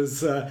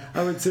ridges, I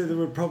would say there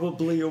were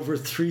probably over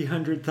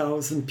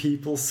 300,000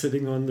 people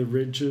sitting on the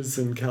ridges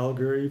in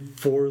Calgary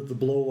for the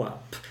blow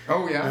up.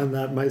 Oh yeah, and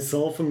that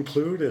myself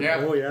included.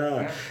 Yeah. Oh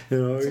yeah,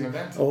 It's an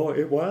event. Oh,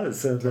 it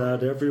was, and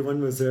that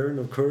everyone was there. And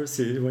of course,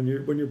 when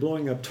you're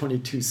blowing up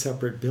 22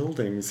 separate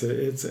buildings,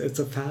 it's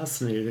a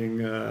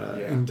fascinating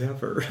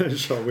endeavor,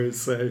 shall we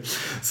say?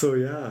 So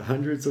yeah,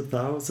 hundreds of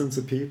thousands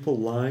of people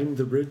lined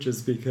the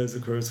ridges because,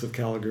 of course, with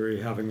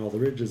Calgary having all the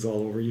ridges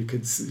all over, you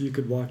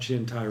could watch the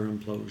entire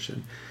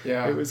implosion.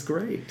 Yeah, it was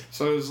great.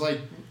 So it was like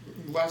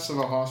less of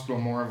a hospital,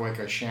 more of like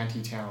a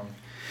shanty town.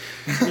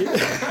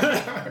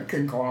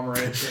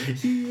 Conglomeration.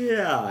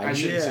 Yeah, I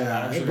shouldn't say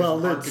that. I'm sure well,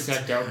 there's an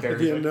architect out there.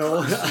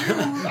 No,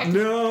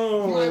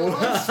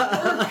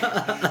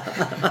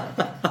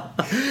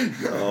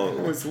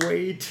 it was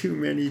way too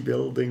many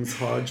buildings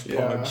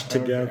hodgepodge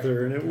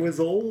together, and it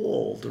was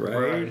old,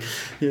 right?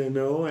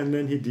 And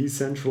then he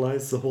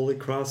decentralized the Holy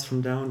Cross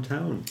from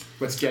downtown.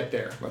 Let's get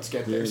there.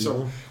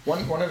 So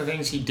one of the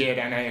things he did,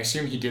 and I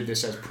assume he did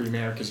this as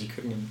premier because he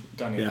couldn't have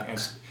done it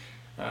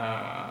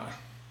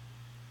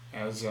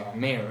as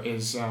mayor,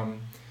 is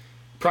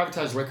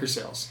privatized liquor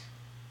sales.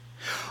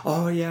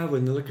 Oh yeah,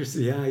 when the liquor,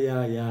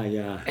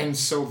 yeah. And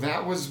so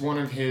that was one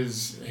of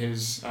his.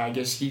 I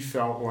guess he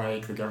felt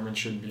like the government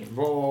shouldn't be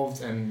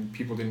involved, and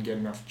people didn't get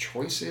enough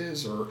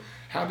choices, or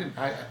how did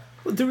I?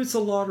 Well, there was a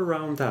lot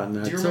around that. And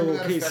that. Do you remember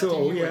that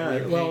affecting you?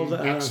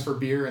 X for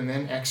beer and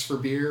then X for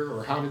beer,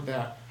 or how did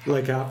that?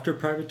 Like after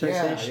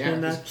privatization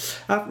and that,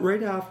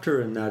 right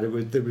after and that,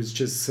 there was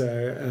just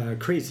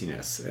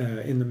craziness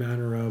in the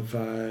manner of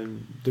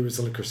there was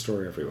a liquor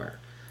store everywhere.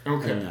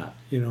 Okay. And that,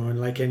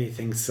 and like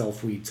anything,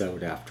 self-weeds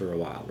out after a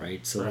while,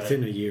 right? So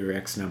within a year,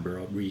 X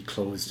number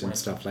reclosed and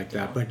stuff like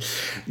that. But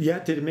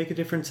did it make a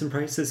difference in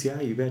prices?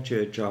 Yeah, you bet you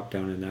it dropped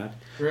down in that.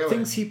 Really?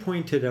 Things he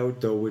pointed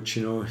out, though, which,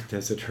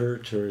 does it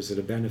hurt or is it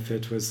a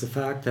benefit, was the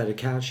fact that a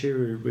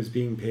cashier was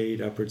being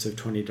paid upwards of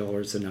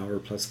 $20 an hour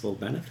plus full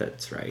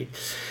benefits, right?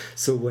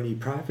 So when he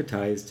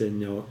privatized,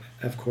 and,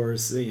 of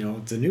course, the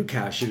new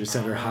cashiers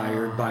that are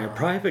hired by a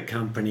private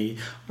company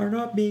are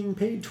not being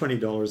paid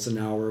 $20 an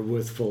hour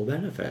with full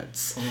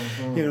benefits. Mm-hmm.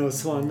 You know,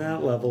 so on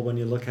that level, when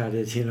you look at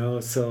it, you know,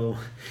 so,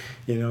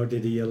 you know,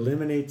 did he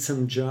eliminate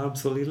some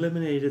jobs? Well, he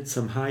eliminated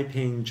some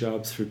high-paying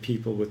jobs for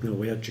people with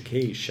no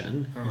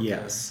education. Okay.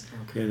 Yes,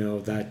 Okay. you know,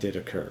 that did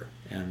occur.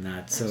 And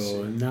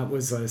that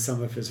was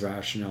some of his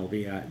rationale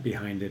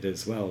behind it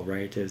as well,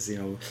 right? Is, you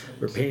know,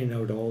 we're paying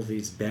out all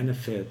these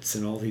benefits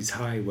and all these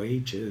high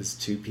wages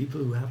to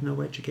people who have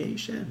no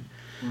education,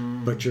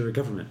 but you're a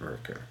government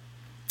worker,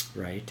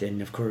 right?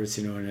 And of course,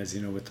 you know, and as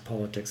you know, with the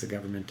politics of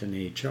government and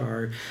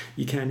HR,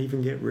 you can't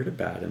even get rid of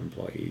bad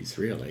employees,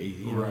 really.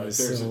 You know, Right.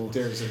 so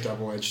There's a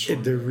double-edged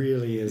sword. there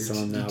really is You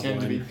on that tend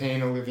one. to be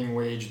paying a living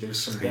wage. There's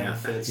some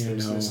benefits. you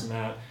There's know. this and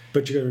that.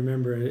 But you got to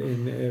remember,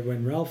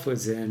 when Ralph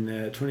was in,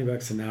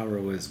 $20 an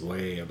hour was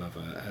way above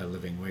a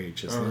living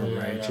wage as well, yeah,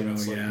 right? yeah, you know,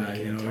 that's like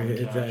making you a know, ton of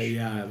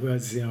cash. it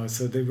was, you know,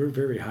 so they were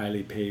very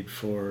highly paid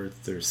for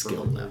their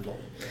skill level.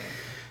 Yeah.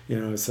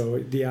 You know, so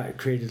it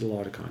created a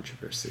lot of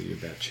controversy, you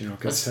bet, you know,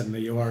 because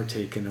suddenly you are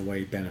taking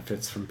away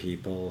benefits from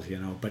people, you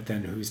know, but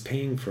then who's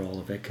paying for all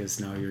of it?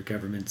 Because now your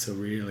government, so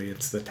really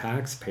it's the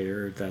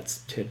taxpayer that's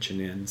pitching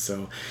in.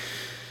 So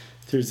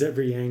there's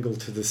every angle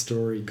to the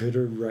story, good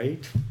or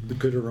right,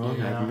 good or wrong,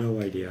 I have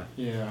no idea.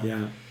 Yeah.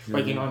 Yeah.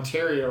 Like in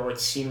Ontario, it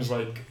seems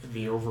like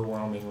the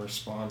overwhelming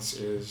response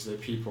is that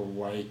people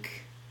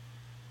like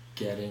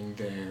getting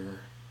their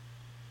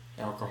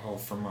alcohol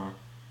from a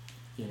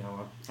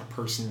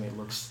person that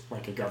looks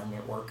like a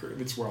government worker,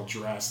 that's well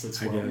dressed,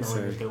 that's well known,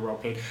 that they're well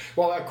paid.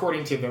 Well,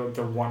 according to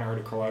the one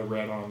article I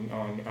read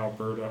on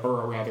Alberta,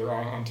 or rather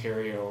on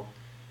Ontario,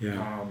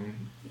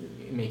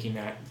 making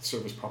that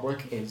service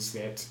public, is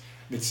that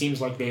it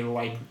seems like they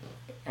like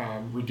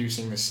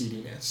reducing the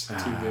seediness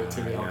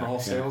to the alcohol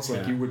sales.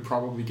 You would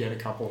probably get a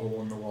couple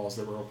hole in the walls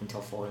that were open till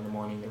 4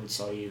 a.m. that would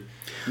sell you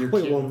your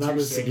well, that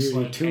was the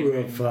beauty too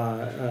of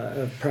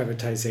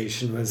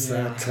privatization, was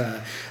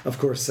that of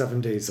course 7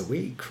 days a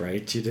week,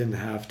 right? You didn't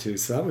have to,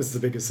 so that was the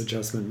biggest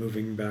adjustment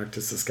moving back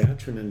to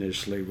Saskatchewan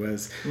initially,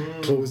 was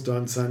closed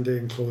on Sunday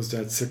and closed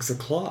at 6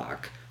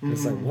 o'clock.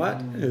 It's like,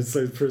 what? It's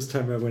like the first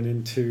time I went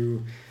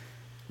into,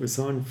 it was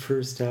on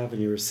First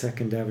Avenue or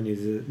Second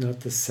Avenue,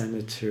 not the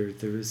Senator.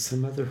 There was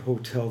some other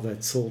hotel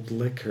that sold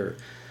liquor,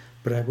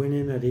 but I went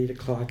in at 8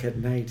 o'clock at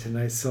night and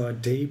I saw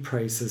day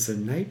prices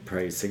and night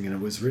pricing, and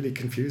it was really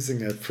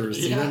confusing at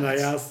first. And then I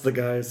asked the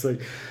guy, it's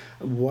like,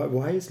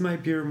 why is my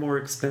beer more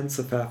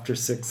expensive after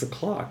 6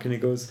 o'clock? And he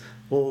goes,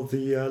 well,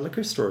 the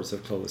liquor stores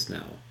have closed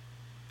now.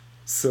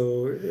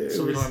 So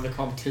we don't have the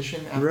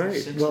competition after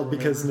right. 6 Well, or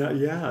because whatever?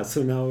 now,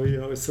 so now, you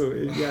know, so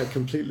it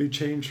completely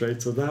changed,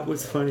 right? So that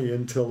was funny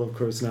until, of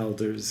course, now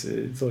there's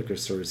liquor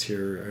stores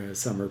here.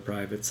 Some are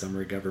private, some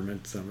are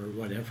government, some are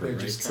whatever, They're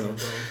right? just So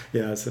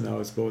kind of so now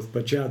it's both.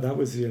 But that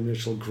was the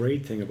initial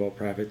great thing about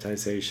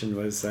privatization,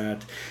 was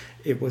that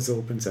it was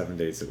open 7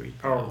 days a week.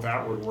 Oh,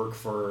 that would work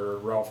for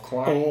Ralph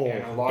Klein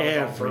and a lot of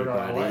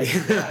everybody.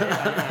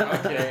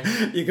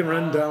 Okay. You can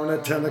run down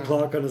at 10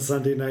 o'clock on a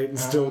Sunday night and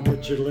still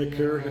get your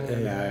liquor.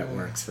 Yeah, it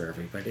works for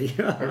everybody.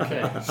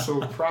 Okay,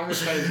 so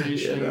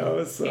privatization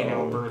in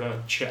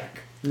Alberta, check.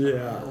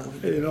 Yeah,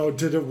 you know,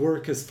 did it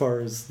work as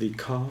far as the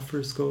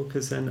coffers go?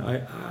 Because then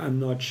I'm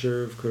not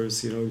sure, of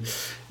course, you know,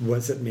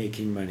 was it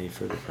making money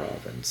for the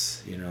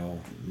province? You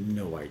know,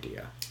 no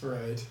idea.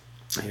 Right.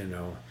 You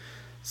know.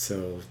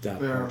 So that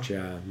part,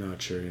 not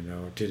sure, you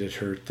know. Did it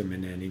hurt them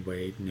in any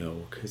way?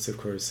 No, because of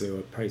course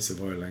the price of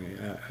oil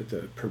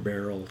the per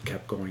barrel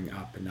kept going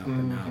up and up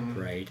and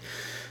up, right?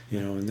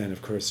 You know, and then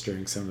of course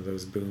during some of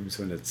those booms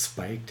when it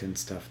spiked and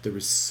stuff, there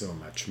was so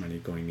much money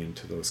going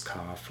into those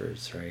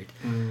coffers, right?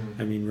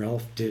 I mean,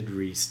 Ralph did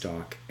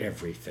restock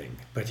everything,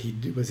 but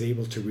he was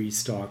able to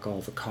restock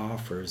all the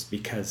coffers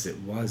because it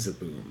was a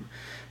boom.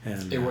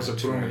 And it was a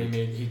boom, and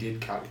he did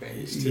cut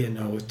things too. You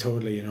know,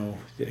 totally, you know,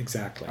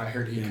 exactly. I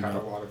heard he cut a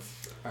lot of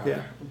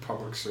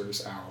public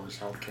service hours,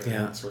 healthcare,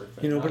 that sort of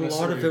thing. You know, but a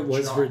lot of it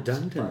was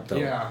redundant, though.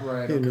 Yeah,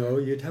 right. You know,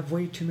 you'd have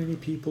way too many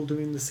people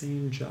doing the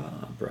same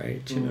job,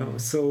 right? You know,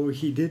 so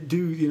he did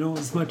do, you know,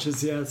 as much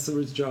as, there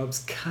was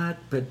jobs cut,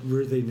 but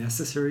were they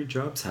necessary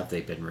jobs? Have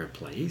they been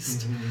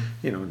replaced?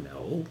 You know,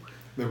 no.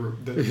 The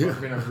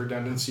Department of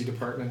Redundancy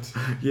Department.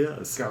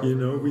 Yes, you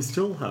know, we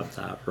still have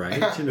that,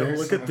 right? You know,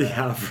 look at the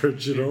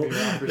average, you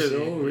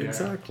know,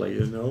 exactly,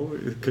 you know,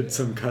 could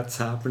some cuts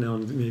happen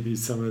on maybe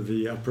some of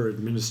the upper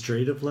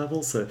administrative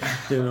levels?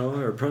 You know,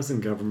 our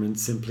present government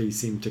simply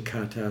seem to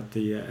cut at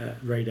the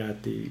right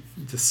at the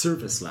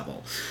service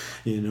level.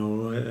 You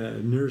know,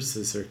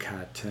 nurses are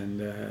cut, and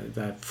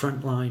that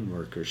frontline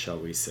workers, shall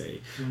we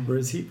say,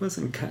 whereas he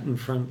wasn't cutting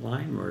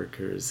frontline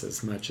workers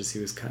as much as he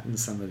was cutting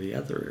some of the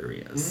other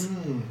areas.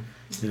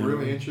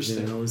 Really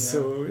interesting. You know,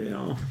 so, you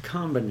know,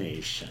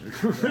 combination.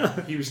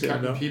 He was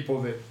cutting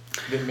people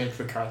that make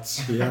the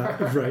cuts.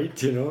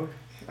 Right, you know.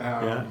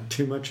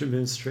 Too much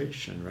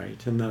administration,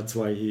 right? And that's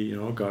why he, you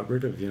know, got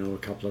rid of, you know, a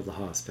couple of the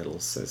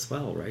hospitals as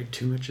well, right?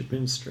 Too much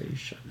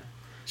administration.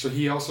 So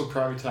he also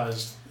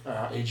privatized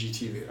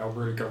AGT, the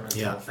Alberta Government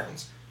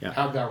Telephones.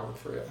 How'd that work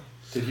for you?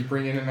 Did he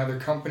bring in another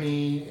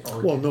company?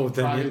 Or well, no,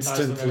 then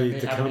instantly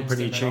the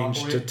company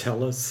changed to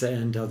TELUS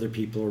and other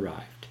people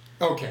arrived.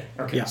 Okay.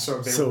 Yeah.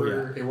 So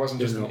it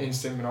wasn't just an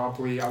instant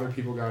monopoly. Other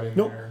people got in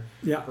Nope. there.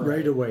 Yeah,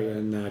 right away,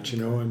 and that,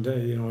 and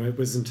it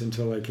wasn't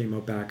until I came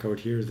back out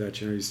here that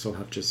you still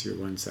have just your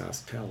one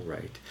SaskTel,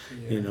 right?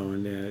 Yeah.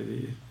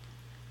 And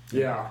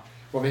yeah.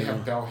 Well, they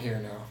have Bell here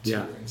now too,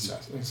 Yeah. in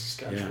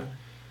Saskatchewan.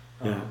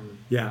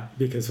 Yeah,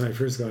 because when I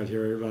first got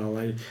here, well,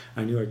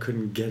 I knew I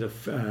couldn't get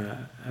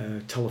a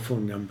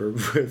telephone number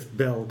with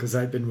Bell because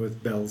I've been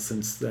with Bell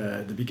since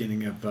the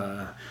beginning of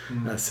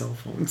cell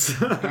phones.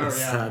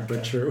 Sad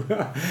but true.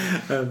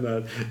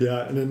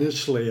 And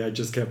initially I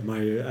just kept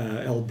my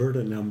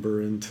Alberta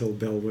number until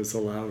Bell was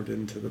allowed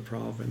into the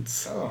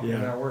province. Oh,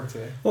 yeah, that worked,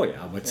 eh? Oh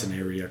yeah, what's an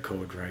area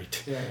code,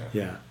 right?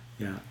 Yeah.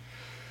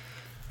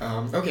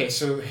 Okay,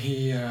 so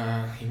he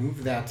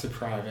moved that to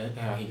private.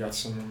 He got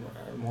some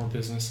more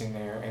business in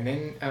there, and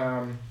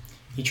then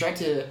he tried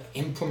to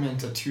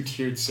implement a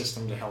two-tiered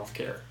system to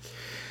healthcare.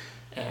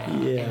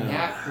 And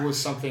that was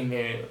something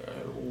that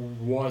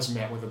was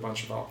met with a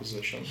bunch of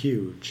opposition.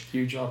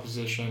 Huge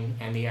opposition,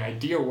 and the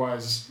idea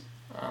was,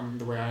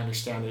 the way I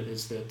understand it,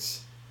 is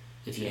that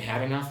if you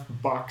had enough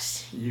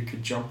bucks, you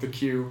could jump the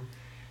queue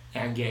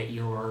and get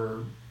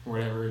your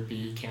whatever it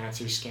be,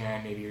 cancer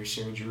scan, maybe your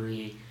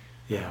surgery.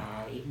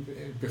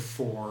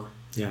 Before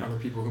other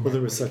people who. Well,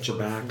 there was such a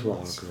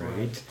backlog,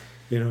 right?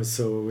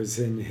 So it was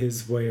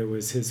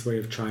his way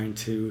of trying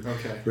to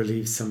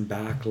relieve some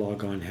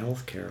backlog on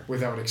healthcare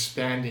without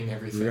expanding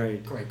everything,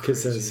 right?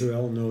 Because as we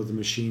all know, the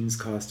machines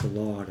cost a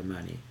lot of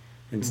money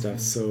and stuff.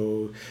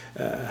 So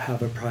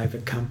have a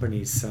private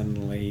company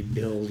suddenly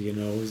build,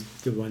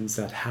 the ones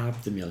that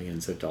have the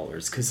millions of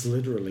dollars, because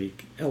literally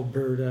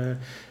Alberta,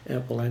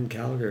 and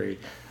Calgary,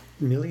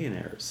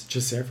 millionaires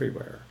just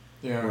everywhere.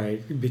 Yeah.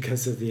 Right,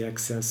 because of the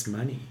excess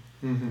money.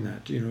 And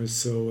that,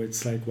 so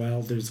it's like,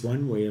 well, there's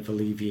one way of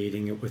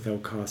alleviating it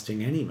without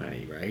costing any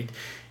money, right?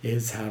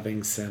 Is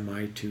having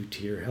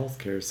two-tier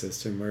healthcare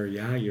system where,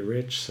 you're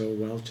rich, so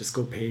well, just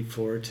go pay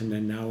for it, and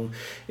then now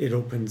it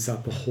opens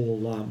up a whole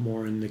lot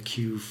more in the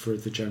queue for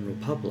the general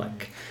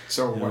public.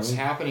 So what's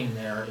happening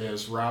there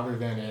is, rather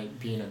than it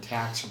being a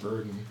tax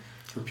burden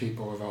for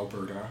people of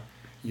Alberta,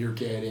 you're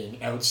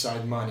getting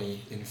outside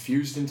money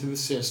infused into the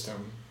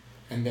system,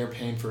 and they're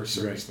paying for a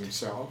service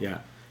themselves. Yeah.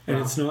 And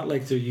it's not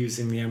like they're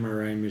using the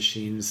MRI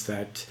machines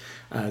that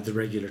the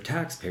regular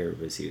taxpayer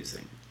was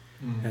using.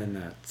 And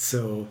that.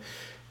 So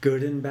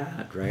good and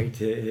bad, right?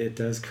 It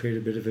does create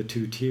a bit of a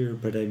two-tier,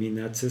 but I mean,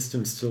 that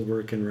system's still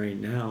working right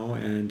now.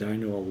 And I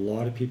know a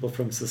lot of people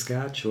from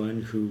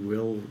Saskatchewan who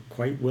will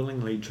quite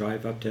willingly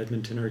drive up to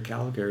Edmonton or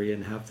Calgary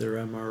and have their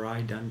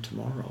MRI done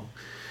tomorrow.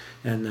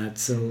 And that,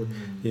 so,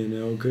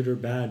 good or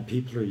bad,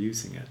 people are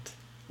using it.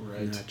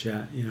 Right.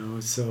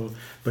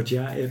 But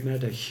it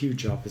met a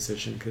huge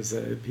opposition because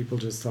people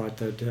just thought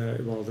that,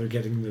 they're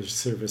getting their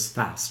service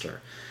faster.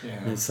 Yeah.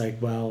 And it's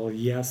like, well,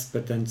 yes,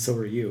 but then so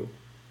are you.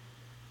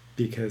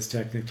 Because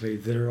technically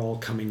they're all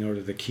coming out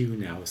of the queue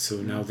now,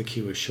 so now the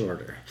queue is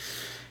shorter.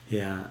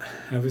 Yeah,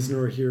 I was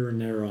nor here or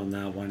there on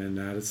that one, and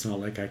that it's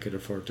not like I could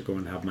afford to go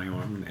and have my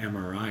own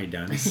MRI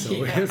done.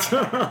 So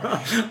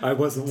I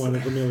wasn't one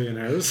of the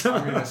millionaires.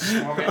 I'm going to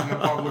swim it in the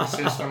public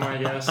system, I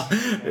guess.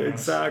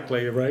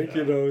 Exactly, right?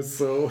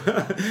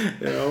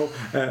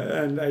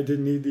 And I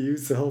didn't need to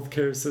use the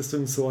healthcare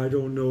system, so I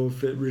don't know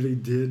if it really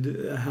did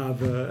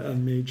have a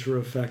major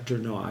effect or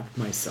not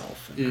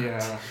myself.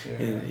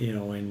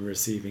 In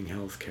receiving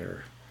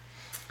healthcare.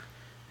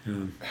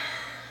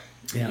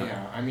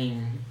 I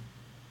mean.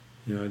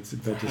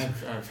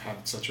 I've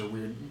had such a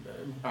weird.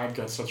 I've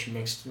got such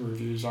mixed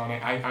reviews on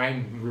it.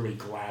 I'm really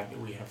glad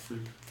that we have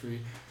free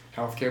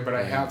healthcare, but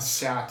I have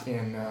sat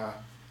in,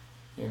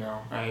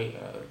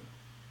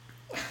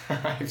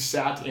 I've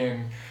sat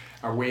in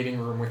a waiting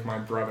room with my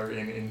brother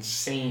in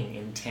insane,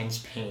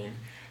 intense pain,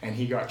 and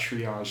he got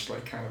triaged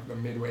like kind of the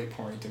midway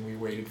point, and we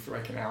waited for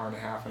like an hour and a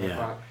half, and I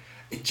thought,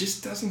 it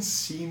just doesn't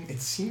seem.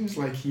 It seems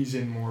like he's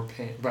in more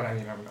pain, but I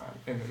mean, I'm not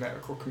in the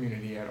medical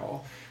community at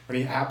all. What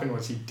happened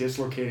was he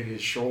dislocated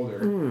his shoulder,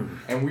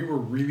 and we were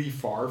really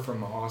far from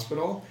the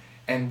hospital,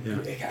 and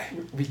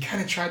we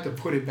kind of tried to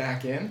put it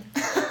back in.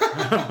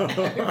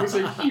 It was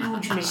a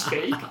huge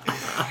mistake,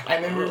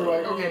 and then we were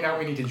like, okay, now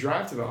we need to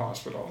drive to the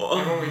hospital.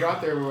 And when we got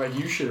there, we were like,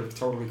 you should have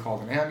totally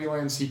called an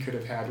ambulance. He could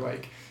have had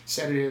like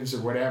sedatives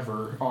or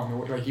whatever on the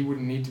way. Like, he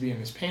wouldn't need to be in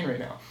this pain right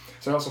now.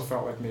 So I also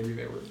felt like maybe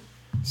they were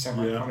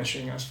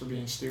semi-punishing us for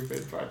being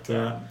stupid, but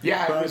but it was you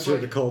like,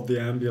 would have called the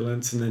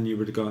ambulance, and then you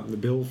would have gotten the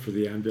bill for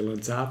the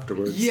ambulance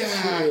afterwards. It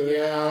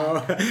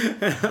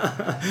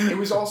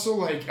was also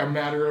like a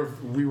matter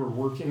of, we were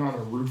working on a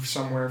roof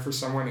somewhere for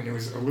someone, and it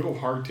was a little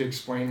hard to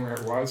explain where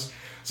it was.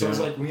 So I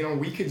was like,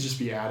 we could just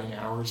be adding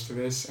hours to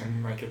this,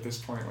 and like at this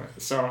point,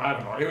 so I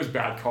don't know. It was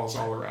bad calls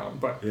all around,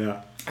 but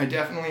I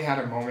definitely had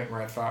a moment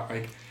where I thought,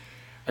 like,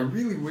 I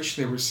really wish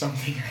there was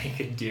something I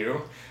could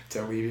do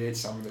to alleviate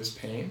some of this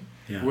pain.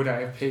 Yeah. Would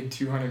I have paid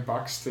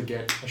 $200 to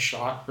get a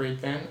shot right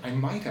then? I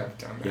might have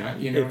done that. Yeah.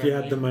 You know If you what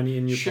I had the mean? money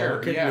in your Sure,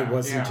 pocket yeah, and it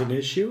wasn't yeah. an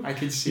issue, I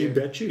could see you it.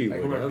 bet you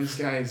Like, would look, have. this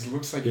guy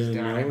looks like he's You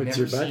down. know, I've it's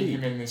never your buddy. seen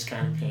him in this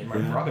kind of pain. My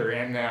Yeah. brother,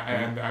 and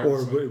I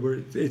Or was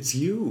like, it's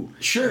you.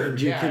 sure,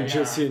 And you yeah, can yeah.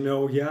 just,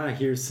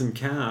 here's some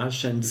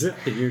cash and zip,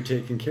 and you're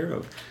taken care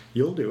of.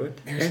 You'll do it.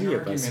 There's Any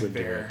an of us argument would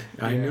there.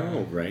 do it. I Yeah.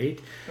 know, right?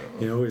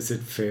 Is it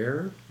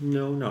fair?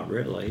 No, not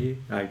really,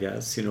 I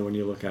guess, when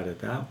you look at it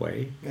that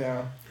way.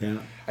 Yeah. Yeah.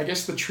 I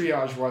guess the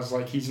triage was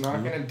like, he's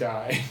not going to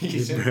die.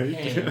 He's in Right.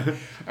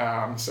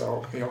 pain.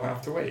 So he'll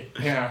have to wait.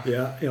 Yeah.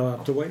 Yeah, you'll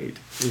have to wait.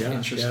 Yeah.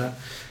 Interesting.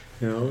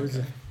 Yeah.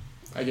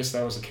 I guess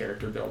that was a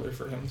character builder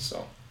for him,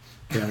 so.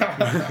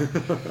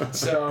 Yeah.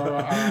 So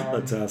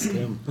Let's ask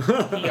him.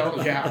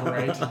 yeah,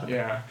 right.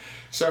 Yeah.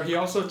 So he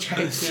also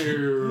tried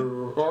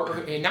to,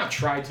 or not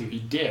tried to, he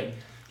did.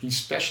 He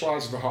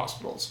specialized in the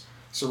hospitals.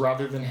 So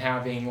rather than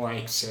having,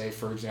 like, say,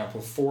 for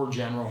example, 4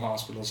 general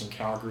hospitals in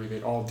Calgary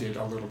that all did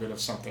a little bit of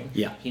something.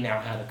 Yeah. He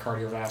now had a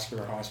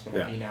cardiovascular hospital.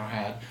 Yeah. He now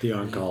had The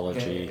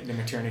oncology, the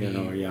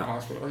maternity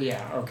hospital.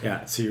 Yeah. Okay.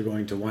 Yeah, so you're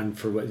going to one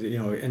for what,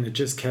 and it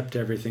just kept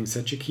everything so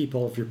that you keep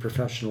all of your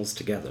professionals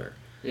together.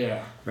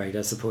 Yeah. Right,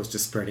 as opposed to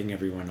spreading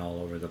everyone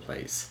all over the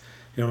place.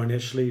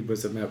 Initially,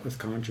 was it met with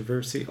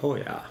controversy? Oh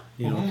yeah,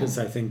 because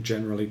I think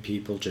generally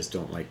people just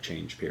don't like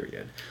change,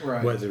 period.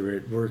 Right. Whether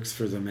it works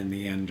for them in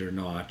the end or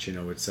not,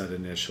 it's that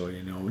initial,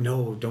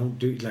 no, don't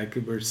do, like,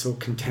 we're so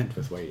content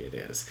with the way it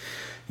is.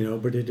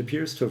 But it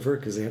appears to have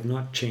worked because they have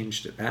not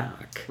changed it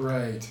back.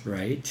 Right.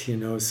 Right,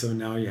 so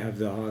now you have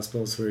the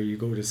hospitals where you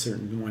go to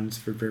certain ones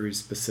for very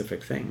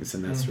specific things,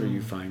 and that's where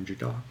you find your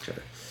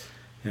doctor.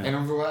 Yeah. And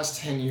over the last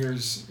 10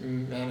 years,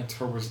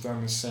 Manitoba's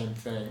done the same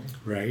thing.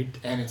 Right.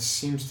 And it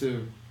seems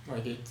to,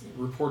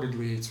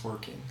 reportedly it's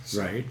working.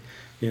 So. Right.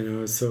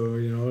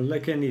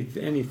 Like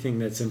anything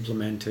that's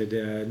implemented,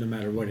 no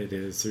matter what it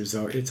is,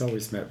 it's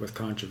always met with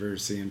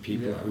controversy and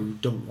people who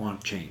don't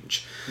want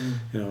change.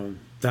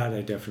 That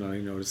I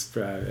definitely noticed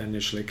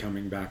initially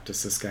coming back to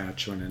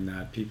Saskatchewan, and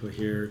that people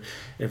here,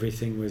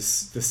 everything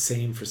was the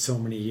same for so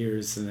many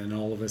years, and then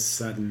all of a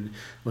sudden,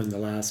 when the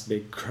last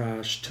big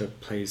crash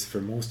took place for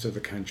most of the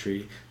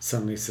country,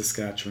 suddenly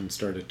Saskatchewan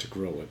started to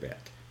grow a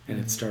bit, and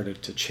it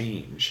started to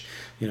change,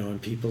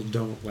 and people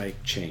don't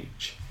like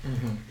change.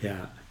 Mm-hmm.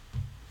 Yeah.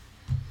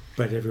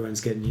 But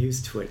everyone's getting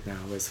used to it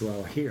now as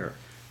well here.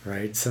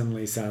 Right,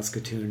 suddenly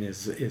Saskatoon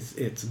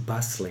it's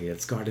bustly.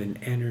 It's got an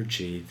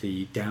energy.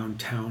 The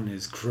downtown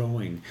is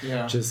growing.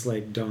 Yeah. Just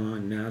like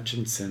Don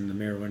Natchinson, the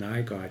mayor, when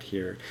I got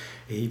here,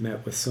 he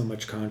met with so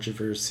much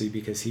controversy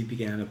because he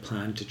began a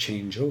plan to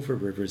change over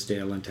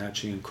Riversdale and to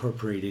actually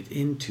incorporate it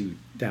into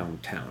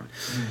downtown.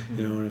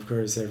 Mm-hmm. And of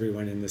course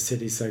everyone in the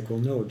city's like, well,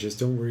 no, just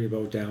don't worry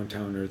about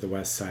downtown or the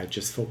west side.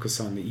 Just focus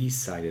on the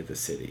east side of the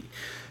city.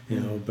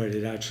 But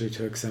it actually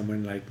took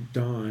someone like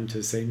Don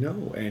to say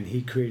no, and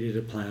he created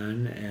a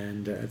plan,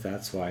 and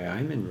that's why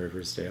I'm in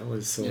Riversdale,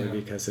 is solely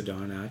because of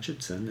Don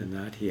Atchison, and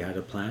that he had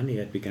a plan, he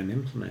had begun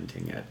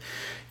implementing it,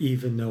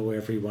 even though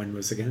everyone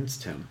was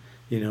against him.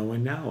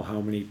 And now how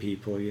many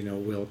people,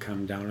 will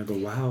come down and go,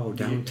 wow,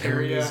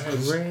 downtown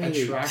is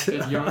great.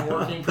 Attracted young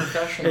working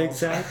professionals.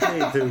 Exactly.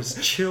 There's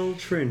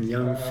children,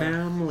 young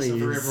families. So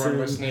for everyone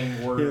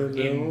listening, we're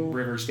in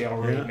Riversdale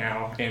right Yeah.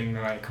 now in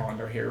my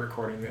condo here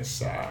recording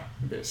this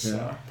podcast.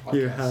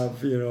 You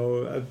have,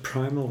 a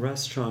primal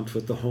restaurant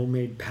with the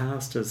homemade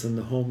pastas and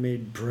the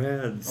homemade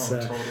breads.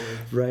 Oh, totally.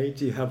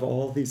 Right? You have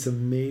all these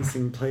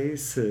amazing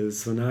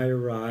places. When I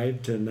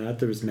arrived, and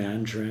there was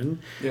Mandarin.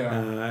 Yeah.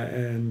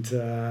 And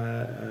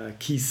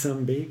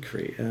Kisum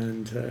Bakery,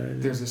 and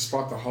there's a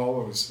spot, the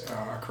Hollows,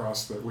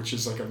 across which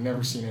is like, I've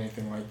never seen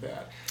anything like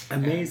that.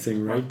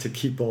 Amazing, right? To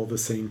keep all the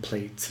same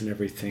plates and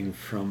everything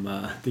from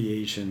the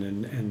Asian,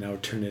 and now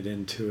turn it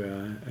into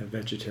a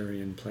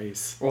vegetarian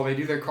place. Well, they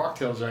do their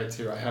cocktails right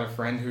too. I had a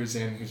friend who's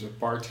a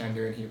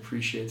bartender, and he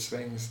appreciates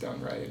things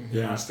done right, and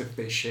he asked if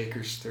they shake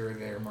or stir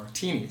their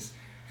martinis.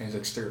 And he's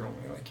like, stir it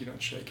only, like, you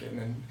don't shake it. And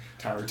then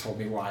Tyler told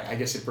me why. I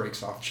guess it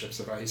breaks off chips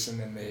of ice, and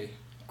then they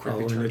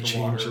quickly turn to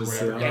water or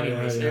whatever.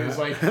 Anyways, it was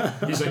like,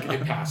 he's like,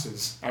 it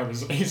passes.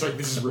 He's like,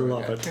 this is really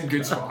Love it.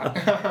 good spot.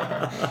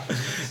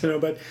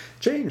 But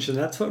change, and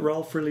that's what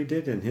Ralph really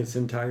did in his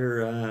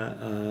entire,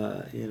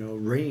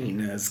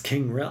 reign as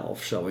King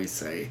Ralph, shall we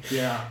say.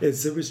 Yeah.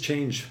 It was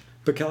change.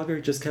 But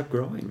Calgary just kept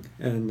growing,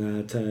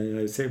 and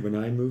I say when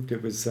I moved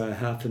it was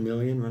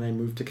 500,000. When I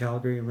moved to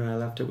Calgary, and when I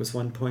left it was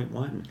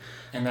 1.1.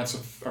 And that's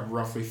a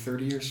roughly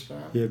 30-year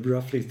span. Yeah,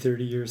 roughly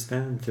 30-year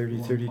span,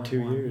 32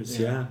 years.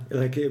 Yeah,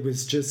 like it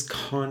was just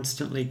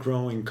constantly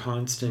growing,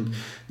 constant. Mm-hmm.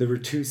 There were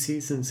 2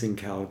 seasons in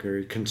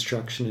Calgary: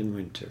 construction and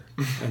winter,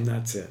 and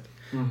that's it.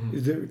 Mm-hmm.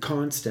 They're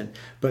constant,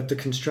 but the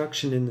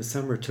construction in the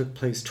summer took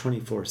place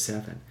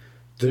 24/7.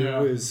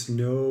 There was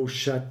no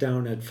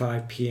shutdown at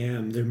 5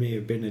 p.m. There may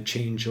have been a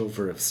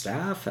changeover of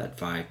staff at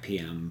 5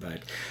 p.m.,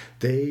 but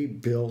they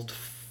built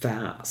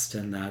fast,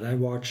 and that I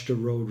watched a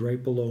road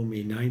right below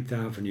me, 9th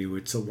Avenue.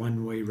 It's a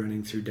one-way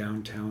running through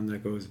downtown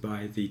that goes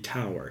by the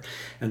Tower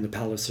and the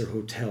Palliser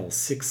Hotel,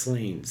 6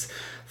 lanes.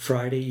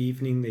 Friday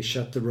evening, they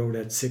shut the road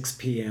at 6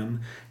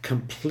 p.m.,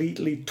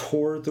 completely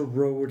tore the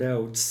road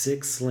out,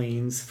 6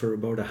 lanes for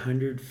about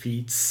 100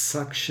 feet,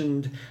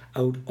 suctioned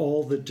out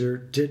all the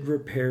dirt, did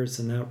repairs,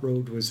 and that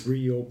road was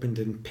reopened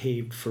and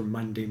paved for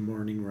Monday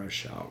morning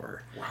rush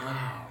hour.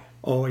 Wow.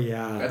 Oh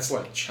yeah, that's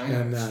like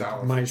China and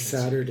style. My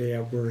Saturday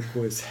at work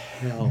was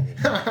hell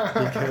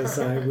because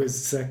I was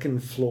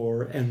second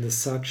floor and the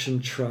suction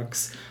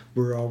trucks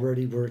were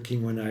already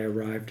working when I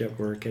arrived at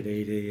work at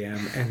 8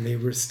 a.m. and they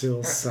were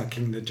still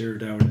sucking the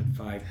dirt out at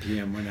 5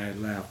 p.m. when I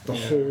left. The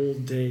whole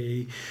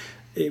day,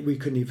 we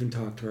couldn't even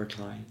talk to our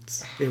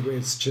clients. It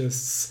was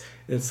just,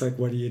 it's like,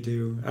 what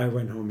do? I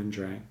went home and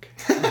drank.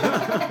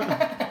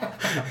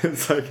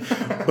 It's like,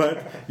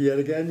 but yet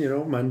again,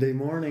 Monday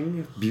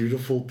morning,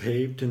 beautiful,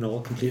 paved and all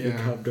completely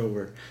covered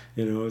over,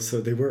 so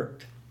they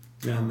worked.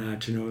 And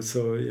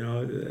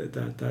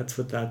that, that's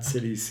what that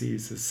city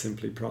sees is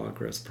simply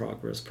progress,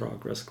 growth.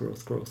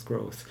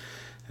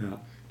 Yeah.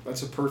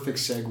 That's a perfect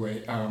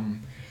segue.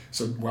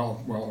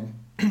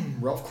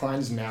 Ralph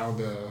Klein's now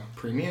the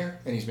premier,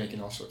 and he's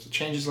making all sorts of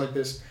changes like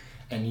this.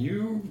 And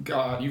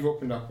you've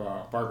opened up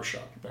a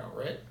barbershop now,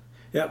 right?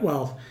 Yeah,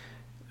 well,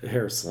 a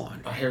hair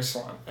salon. A hair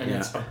salon, and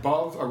it's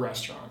above a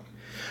restaurant.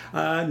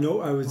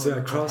 No, I was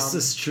across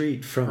the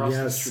street from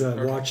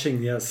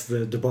watching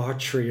the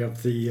debauchery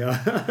of the.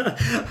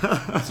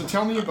 So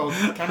tell me about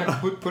kind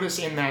of put us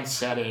in that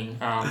setting.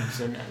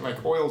 So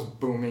like oil's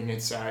booming.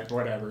 It's at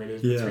whatever it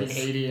is between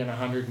 $80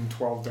 and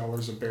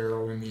 $112 a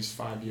barrel in these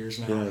 5 years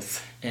now. Yes.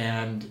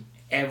 And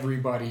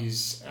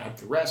everybody's at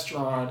the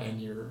restaurant,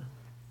 and you're.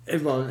 Chair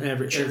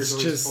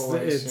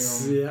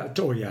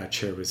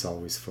was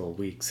always full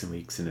weeks and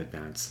weeks in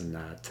advance, and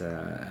that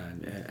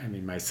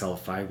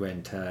myself, I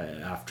went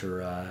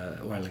after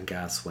oil and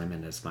gas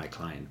women as my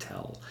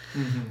clientele,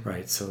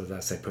 right? So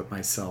thus I put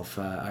myself,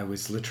 I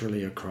was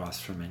literally across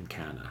from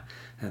Encana,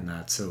 and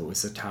that, so it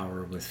was a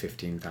tower with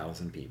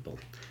 15,000 people,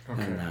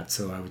 and that,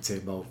 so I would say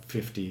about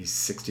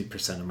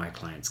 50-60% of my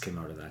clients came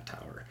out of that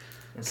tower.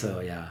 Okay.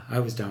 So I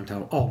was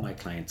downtown. All my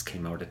clients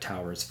came out of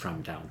towers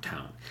from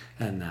downtown,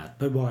 and that.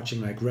 But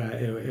watching it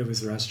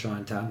was a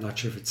restaurant. I'm not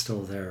sure if it's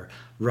still there.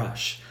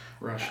 Rush.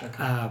 Okay.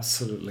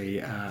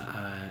 Absolutely.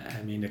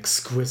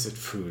 Exquisite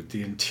food.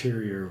 The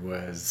interior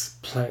was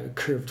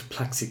curved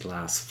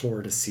plexiglass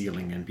floor to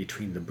ceiling in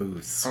between the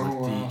booths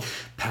the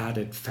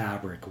padded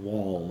fabric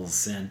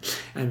walls, and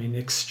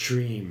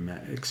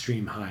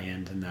extreme high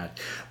end in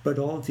that. But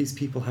all of these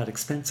people had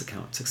expense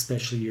accounts,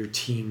 especially your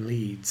team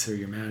leads or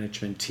your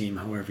management team,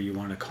 however you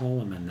want to call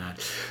them, in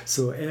that.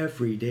 So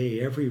every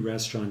day, every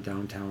restaurant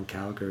downtown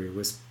Calgary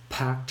was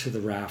packed to the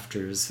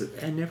rafters,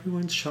 and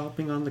everyone's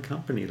shopping on the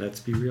company, let's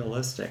be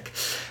realistic.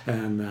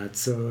 And that,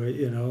 so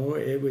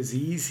it was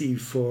easy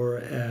for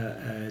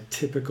a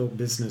typical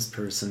business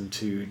person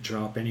to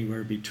drop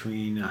anywhere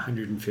between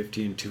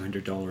 $150 and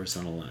 $200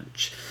 on a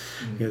lunch,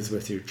 because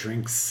with your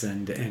drinks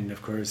and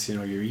of course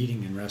you're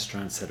eating in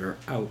restaurants that are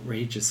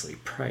outrageously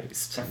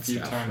priced a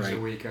few times a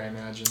week, I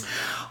imagine.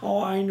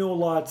 I know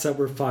lots that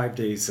were 5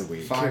 days a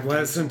week. It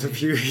wasn't a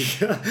few.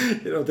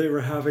 They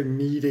were having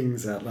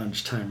meetings at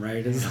lunchtime,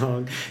 right? And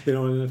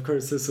of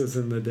course this was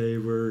in the day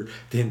where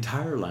the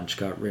entire lunch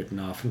got written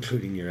off,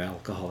 including your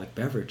alcoholic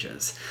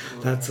beverages.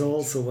 Right. That's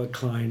also what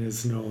Klein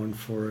is known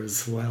for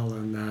as well,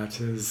 and that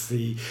is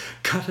the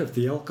cut of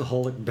the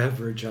alcoholic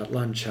beverage at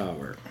lunch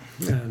hour.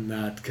 And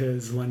that,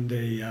 because one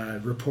day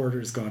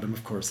reporters got him,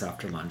 of course,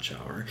 after lunch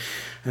hour,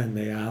 and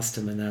they asked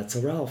him, and that,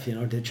 so Ralph,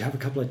 did you have a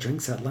couple of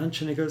drinks at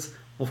lunch? And he goes,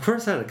 well, of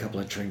course I had a couple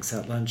of drinks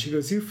at lunch. He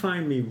goes, you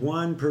find me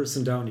one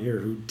person down here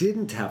who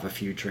didn't have a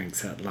few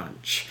drinks at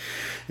lunch.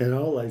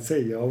 Like I say,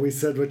 you always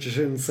said what you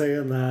shouldn't say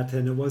in that,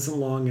 and it wasn't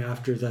long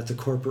after that the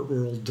corporate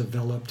world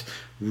developed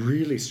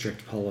really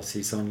strict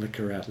policies on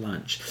liquor at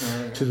lunch,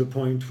 to the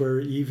point where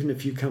even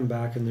if you come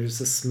back and there's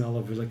a smell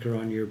of liquor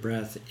on your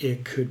breath,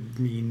 it could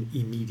mean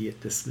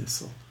immediate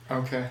dismissal.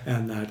 Okay.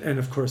 And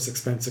of course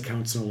expense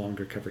accounts no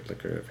longer covered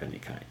liquor of any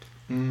kind.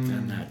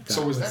 And that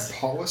so was that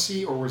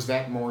policy, or was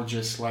that more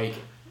just like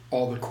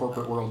all the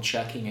corporate world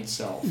checking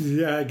itself?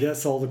 Yeah, I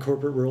guess all the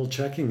corporate world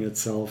checking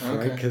itself,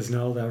 right? Because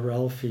now that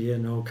Ralphie,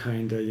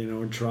 kind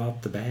of,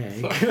 dropped the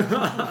bag.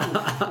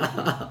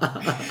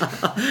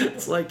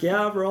 It's like,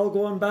 we're all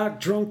going back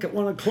drunk at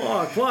 1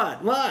 o'clock.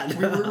 What?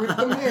 We were with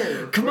the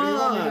mayor. Come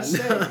on.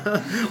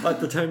 At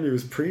the time he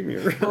was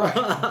premier.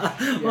 Right.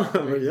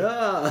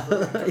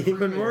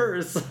 Even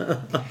worse.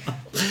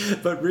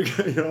 But,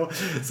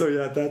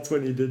 so that's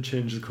when he did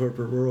change the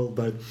corporate world,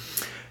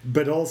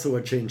 But also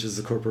what changes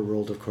the corporate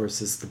world, of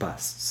course, is the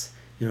busts.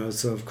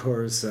 So of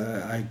course,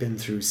 I've been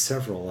through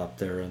several up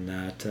there in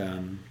that.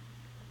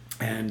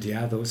 And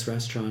those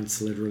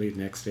restaurants literally the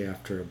next day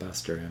after a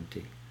bust are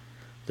empty.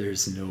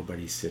 There's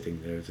nobody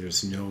sitting there.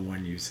 There's no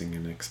one using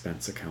an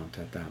expense account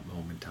at that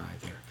moment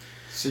either.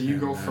 So you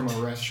go from a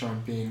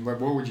restaurant being, what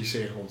would you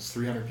say it holds,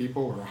 300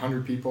 people or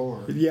 100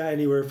 people? Or Yeah,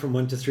 anywhere from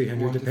 1 to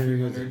 300,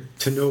 depending on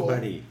to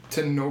nobody.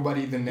 To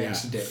nobody the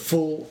next day.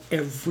 Full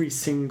every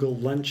single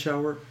lunch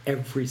hour,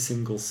 every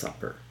single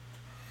supper.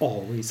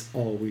 Always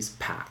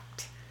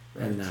packed.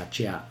 Right. And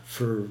that,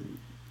 for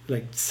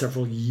like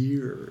several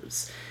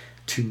years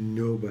to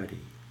nobody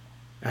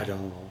at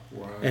all.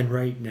 Wow. And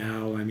right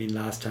now, I mean,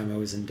 last time I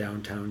was in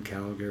downtown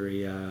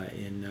Calgary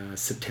in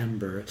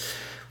September,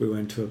 we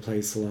went to a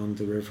place along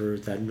the river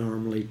that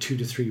normally 2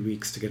 to 3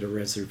 weeks to get a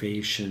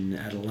reservation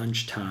at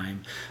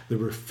lunchtime. There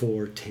were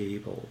 4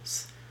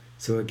 tables.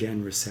 So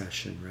again,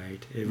 recession,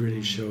 right? It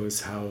really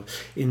shows how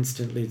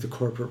instantly the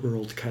corporate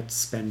world cuts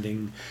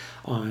spending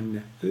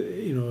on,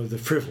 the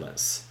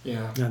frivolous.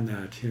 Yeah. And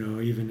that,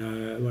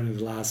 even one of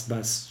the last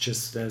buses,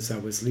 just as I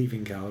was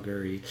leaving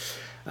Calgary,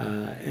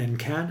 and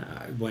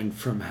Canada went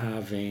from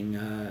having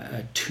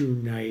a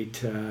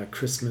 2-night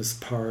Christmas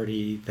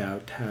party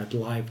that had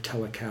live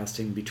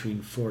telecasting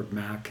between Fort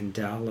Mac and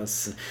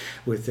Dallas,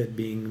 with it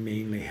being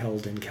mainly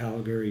held in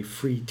Calgary,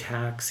 free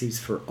taxis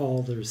for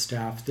all their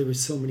staff. There were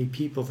so many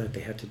people that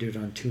they had to do it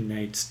on 2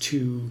 nights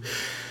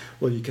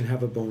well, you can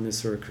have a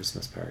bonus or a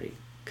Christmas party.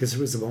 Because there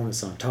was a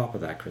bonus on top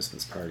of that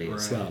Christmas party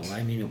as well.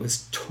 I mean, it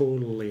was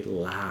totally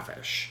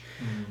lavish,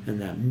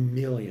 and that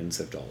millions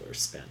of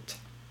dollars spent.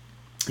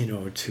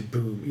 To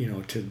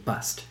boom, to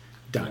bust,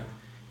 done,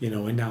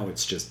 and now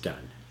it's just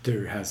done.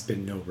 There has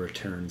been no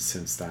return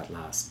since that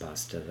last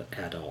bust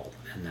at all,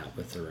 and that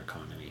with their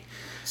economy.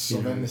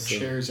 So then the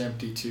chair's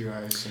empty too,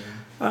 I assume.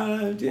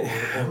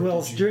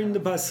 Well, during the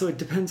bus, so it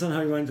depends on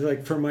how you want to,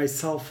 like for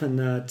myself and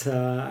that,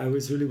 I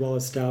was really well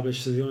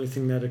established, so the only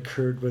thing that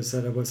occurred was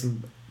that I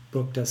wasn't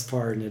booked as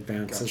far in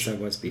advance as I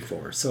was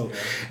before. So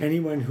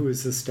anyone who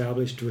is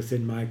established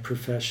within my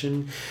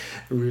profession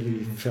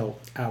really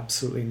felt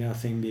absolutely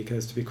nothing,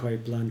 because to be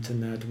quite blunt,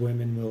 in that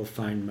women will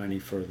find money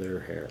for their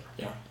hair.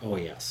 Yeah. Oh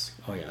yes.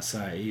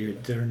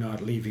 They're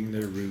not leaving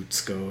their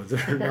roots go.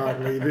 They're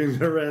not leaving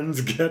their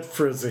ends get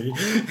frizzy.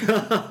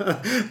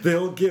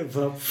 They'll give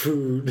up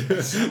food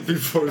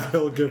before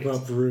they'll give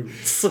up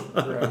roots. So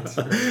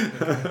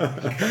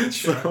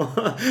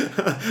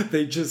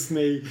they just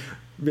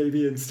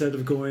maybe instead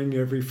of going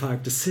every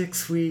 5 to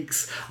 6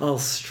 weeks, I'll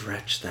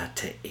stretch that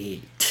to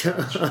 8.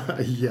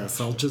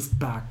 Yes, I'll just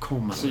back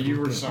home a little bit more. So you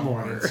were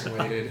somewhat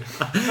insulated.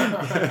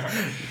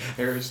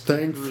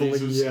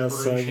 Thankfully,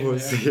 yes, I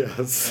was.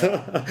 Yes,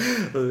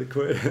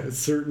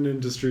 certain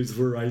industries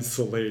were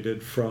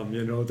isolated from.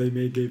 They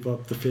may give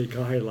up the fake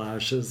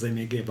eyelashes, they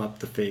may give up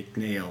the fake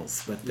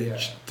nails, but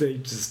they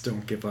just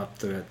don't give up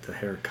the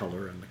hair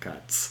color and the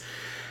cuts.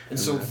 And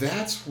so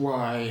that's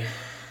why.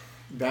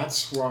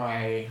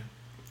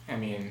 I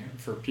mean,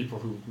 for people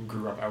who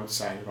grew up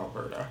outside of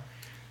Alberta,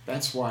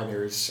 that's why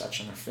there is such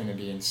an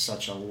affinity and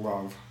such a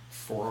love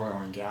for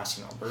oil and gas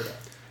in Alberta,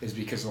 is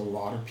because a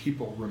lot of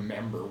people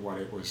remember what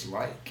it was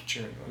like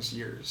during those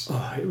years.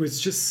 Oh, it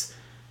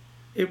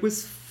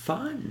was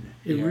fun.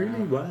 It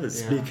really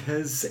was,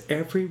 because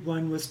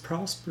everyone was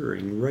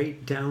prospering,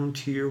 right down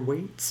to your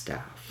wait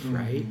staff,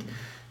 right?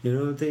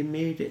 They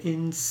made an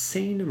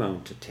insane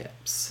amount of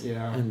tips.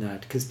 And that,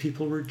 because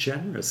people were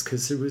generous,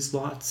 because there was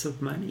lots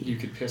of money. You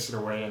could piss it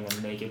away and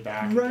then make it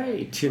back.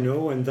 Right,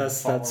 again, and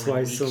that's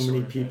why so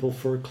many people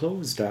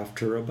foreclosed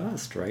after a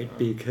bust, right?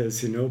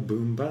 Because,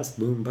 boom, bust,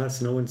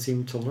 no one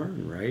seemed to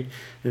learn, right?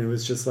 And it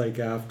was just like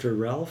after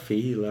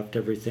Ralphie, he left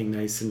everything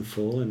nice and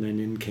full, and then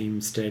in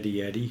came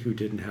Steady Eddie, who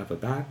didn't have a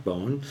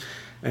backbone.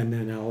 And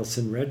then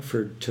Alison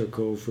Redford took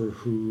over,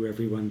 who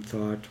everyone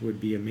thought would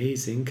be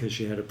amazing because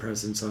she had a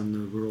presence on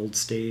the world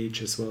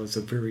stage as well as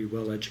a very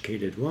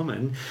well-educated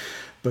woman.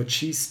 But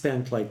she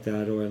spent like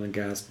that oil and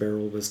gas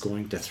barrel was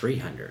going to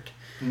 300.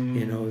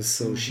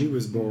 So she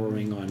was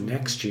borrowing on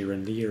next year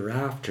and the year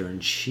after,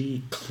 and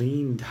she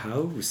cleaned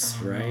house,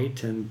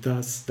 right? And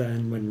thus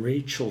then when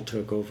Rachel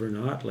took over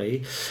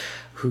Notley,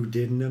 who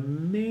did an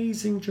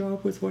amazing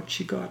job with what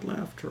she got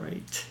left,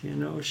 right?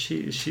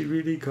 She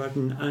really got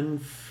an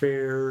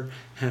unfair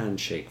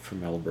handshake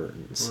from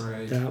Albertans.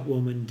 Right. That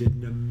woman did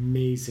an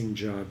amazing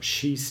job.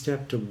 She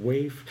stepped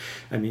away.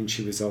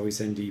 She was always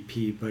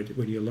NDP, but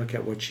when you look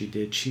at what she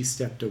did, she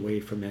stepped away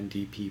from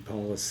NDP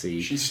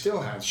policy. She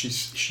still has.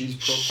 She's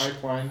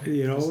pro-pipeline.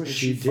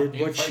 She did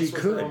what she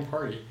could. Her own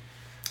party.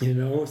 She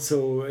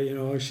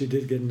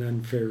did get an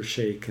unfair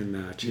shake in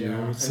that,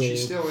 and she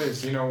still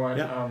is. You know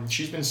what?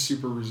 She's been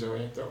super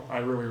resilient, though. I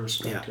really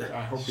respect her.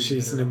 I hope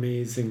she's an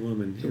amazing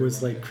woman. It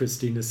was like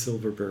Christina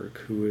Silverberg,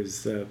 who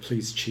was the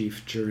police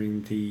chief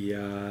during the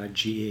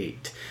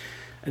G8.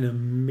 An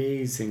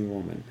amazing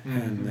woman,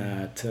 and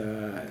that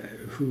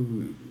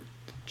who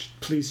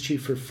police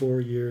chief for 4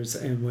 years,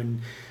 and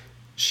when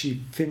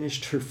she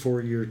finished her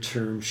 4-year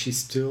term, she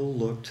still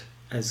looked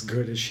as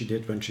good as she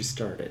did when she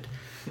started.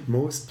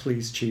 Most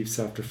police chiefs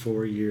after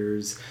 4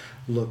 years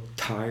looked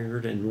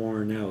tired and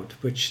worn out,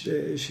 but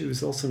she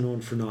was also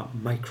known for not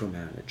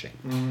micromanaging,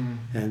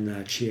 and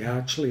that she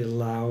actually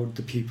allowed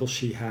the people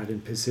she had in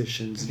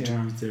positions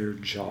do their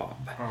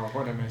job. Oh,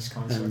 what a nice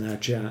concept. And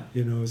that,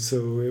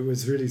 so it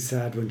was really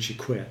sad when she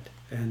quit,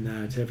 and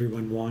that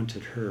everyone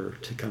wanted her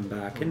to come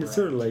back. And it's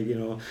sort of like,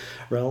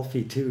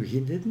 Ralphie too, he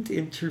didn't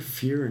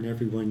interfere in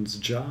everyone's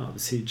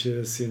jobs. He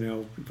just,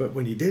 but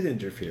when he did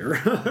interfere,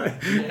 but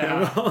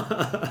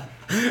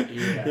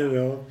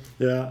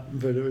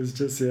it was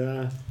just,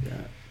 Well,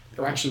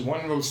 actually,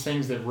 one of those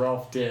things that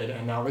Ralph did,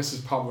 and now this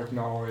is public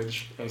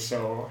knowledge,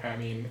 so, I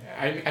mean,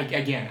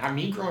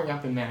 me growing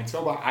up in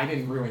Manitoba, I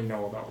didn't really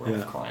know about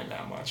Ralph Klein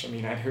that much. I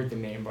mean, I'd heard the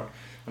name, but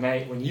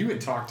when you had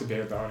talked a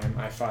bit about him,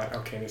 I thought,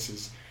 okay,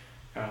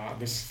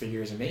 this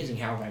figure is amazing.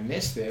 How have I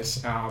missed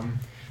this?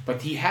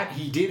 But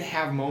he did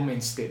have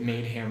moments that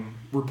made him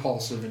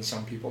repulsive in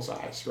some people's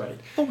eyes, right?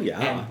 Oh yeah.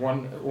 And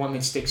one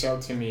that sticks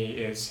out to me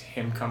is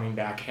him coming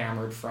back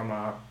hammered from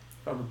a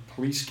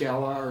police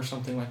gala or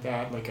something like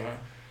that, like a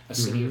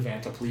city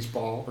event, a police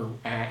ball,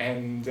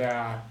 and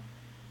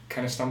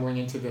kind of stumbling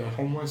into the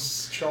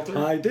homeless shelter.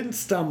 I didn't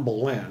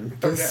stumble in.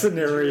 This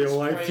scenario,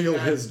 I feel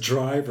his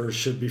driver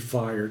should be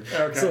fired.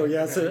 Okay. So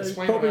yes, it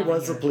probably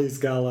was a police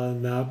gala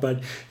and that,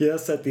 but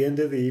yes, at the end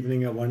of the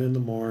evening at 1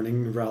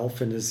 a.m,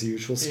 Ralph, in his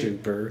usual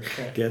stupor,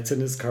 gets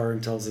in his car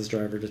and tells his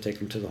driver to take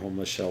him to the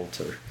homeless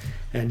shelter.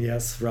 And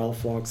yes,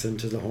 Ralph walks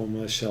into the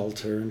homeless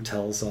shelter and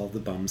tells all the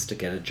bums to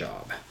get a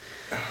job.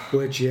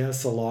 Which,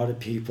 yes, a lot of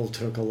people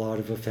took a lot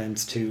of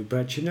offense to.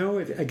 But,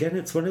 again,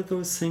 it's one of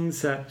those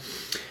things that,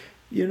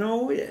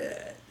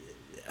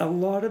 a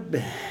lot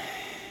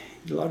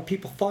of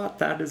people thought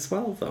that as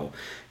well, though,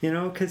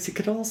 because you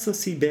could also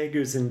see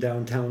beggars in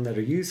downtown that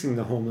are using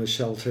the homeless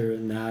shelter,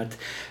 and that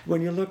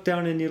when you look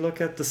down and you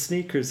look at the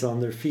sneakers on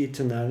their feet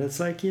and that, it's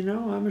like,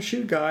 I'm a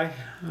shoe guy.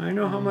 I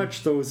know how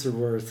much those are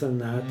worth,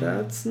 and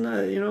that's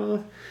not,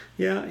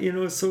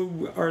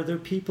 so are there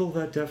people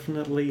that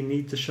definitely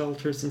need the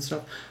shelters and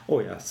stuff? Oh,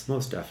 yes,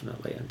 most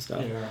definitely and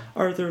stuff. Yeah.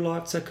 Are there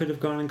lots that could have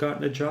gone and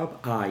gotten a job?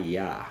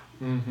 Yeah.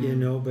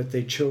 But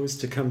they chose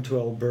to come to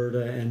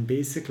Alberta and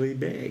basically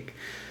beg.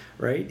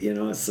 Right,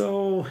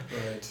 so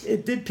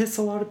it did piss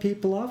a lot of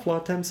people off. A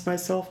lot of times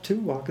myself too,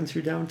 walking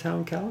through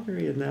downtown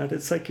Calgary and that.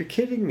 It's like, you're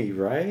kidding me,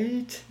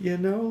 right?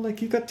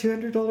 Like you got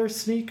 $200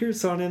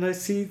 sneakers on, and I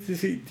see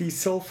the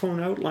cell phone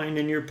outline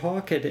in your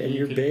pocket, and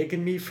you're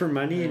begging me for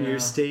money, and you're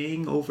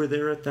staying over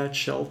there at that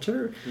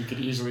shelter. You could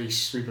easily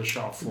sweep a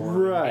shop floor,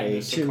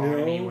 right?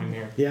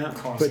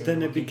 But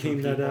then it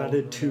became that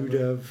attitude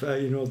of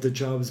the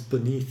job's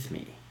beneath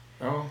me.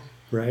 Oh,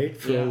 right,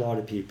 for a lot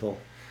of people.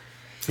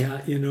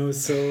 Yeah,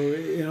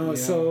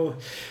 so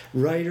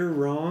right or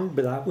wrong,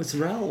 but that was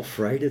Ralph,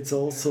 right? It's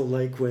also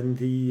like when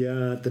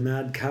the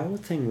mad cow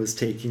thing was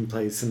taking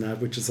place, and that,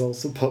 which is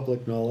also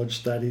public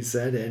knowledge, that he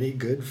said any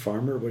good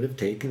farmer would have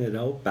taken it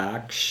out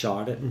back,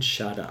 shot it, and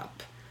shut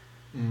up.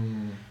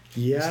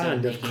 Yeah,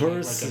 and of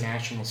course, like a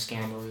national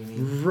scandal, you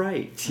mean?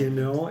 Right,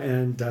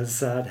 and does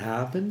that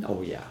happen?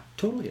 Oh yeah,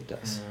 totally it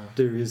does. Yeah.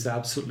 There is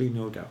absolutely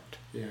no doubt.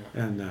 Yeah,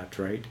 and that,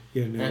 right?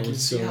 And I can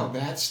see how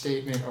that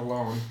statement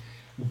alone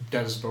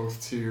does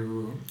both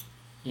to,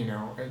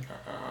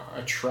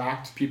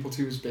 attract people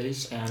to his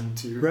base and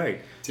to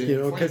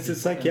because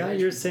it's like,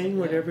 you're saying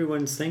what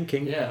everyone's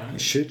thinking. Yeah.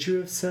 Should you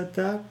have said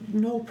that?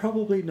 No,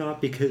 probably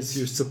not, because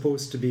you're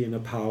supposed to be in a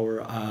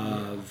power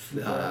of,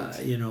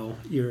 you're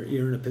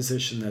in a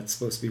position that's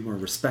supposed to be more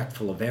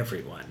respectful of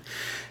everyone,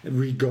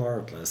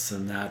 regardless,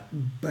 and that.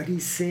 But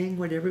he's saying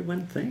what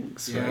everyone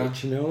thinks,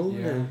 right?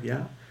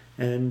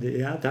 And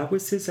that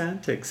was his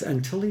antics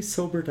until he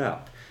sobered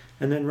up.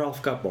 And then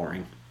Ralph got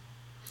boring,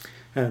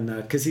 and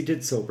because he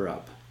did sober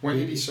up. When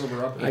did he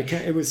sober up?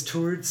 It was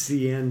towards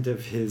the end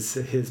of his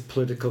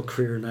political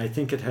career, and I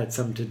think it had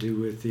something to do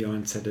with the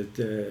onset of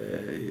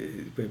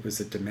it was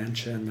a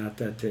dementia, and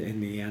that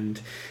in the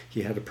end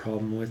he had a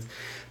problem with.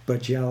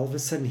 But all of a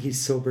sudden he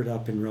sobered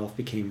up, and Ralph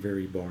became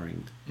very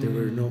boring. There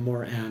were no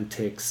more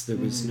antics. There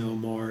was no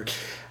more,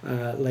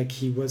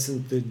 he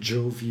wasn't the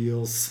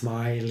jovial,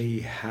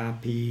 smiley,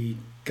 happy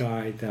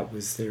guy that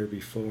was there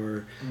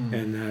before,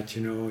 and that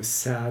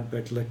sad,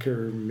 but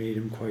liquor made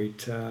him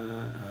quite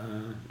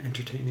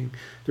entertaining.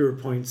 There were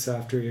points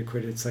after he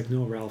quit, it's like,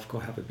 no, Ralph, go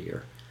have a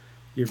beer.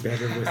 You're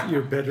better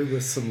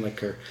with some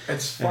liquor.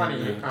 It's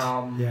funny.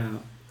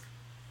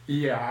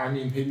 Yeah, I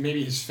mean,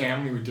 maybe his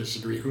family would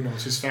disagree. Who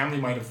knows? His family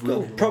might have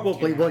really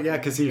probably. Well, yeah,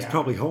 because he was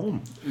probably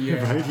home.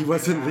 Yeah, right? He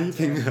wasn't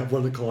leaving at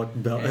 1 o'clock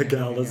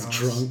galas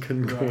drunk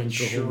and going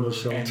to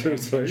homeless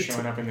shelters, and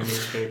showing up in the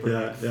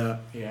newspaper.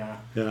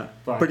 Yeah.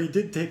 But he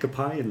did take a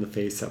pie in the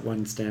face at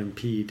one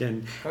stampede,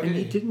 and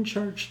he didn't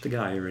charge the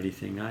guy or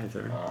anything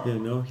either.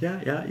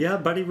 Yeah.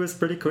 Buddy was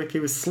pretty quick. He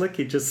was slick.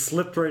 He just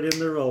slipped right in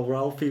there while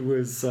Ralphie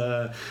was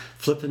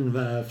flipping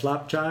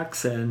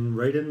flapjacks, and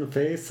right in the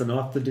face, and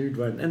off the dude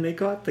went. And they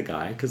got the the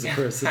guy because, of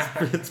course,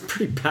 it's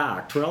pretty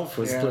packed. Ralph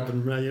was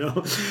flipping,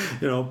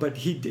 but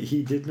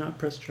he did not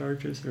press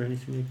charges or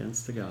anything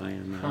against the guy.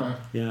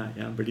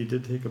 And but he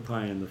did take a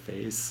pie in the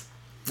face.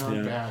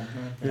 Not bad.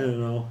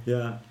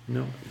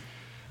 No.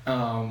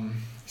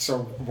 So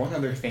one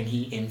other thing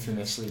he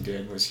infamously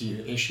did was he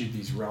issued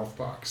these Ralph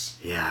bucks.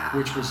 Yeah.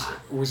 Which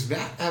was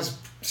that as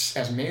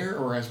mayor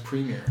or as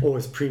premier? Oh,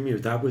 as premier.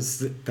 That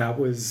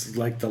was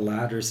like the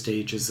latter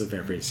stages of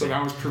everything. So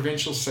that was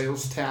provincial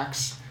sales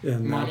tax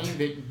money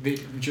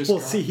that just. Well,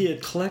 see, he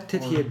had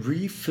collected. He had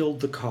refilled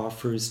the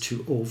coffers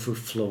to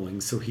overflowing.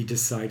 So he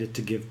decided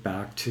to give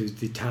back to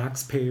the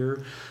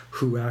taxpayer,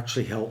 who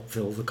actually helped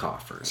fill the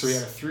coffers. So he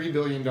had a $3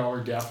 billion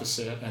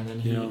deficit, and then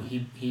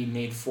he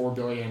made $4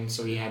 billion.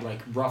 So he had like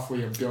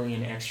roughly $1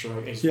 billion extra.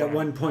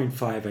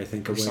 1.5 I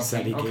think it was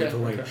that he gave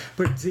away. Okay.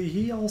 But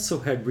he also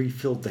had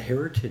refilled the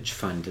Heritage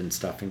Fund and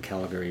stuff in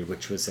Calgary,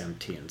 which was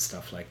empty and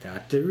stuff like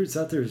that. There was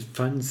other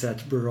funds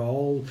that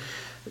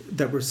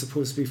were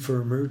supposed to be for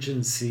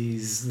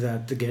emergencies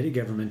that the Getty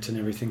government and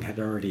everything had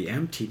already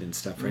emptied and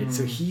stuff, right?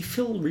 So he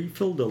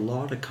refilled a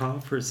lot of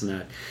coffers and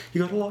that. He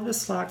got a lot of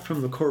slack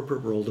from the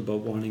corporate world about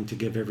wanting to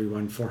give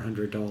everyone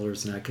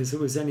 $400 and that, because it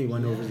was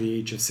anyone over the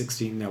age of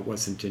 16 that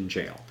wasn't in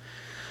jail,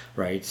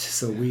 right?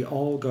 So we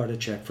all got a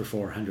check for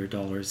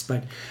 $400,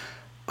 but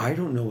I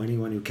don't know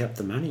anyone who kept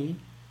the money.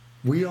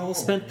 We all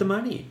spent the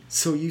money.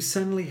 So you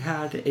suddenly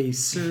had a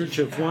surge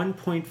of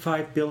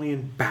 $1.5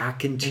 billion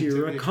back into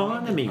your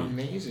economy.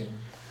 Amazing.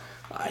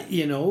 Because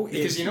you know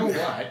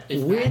what?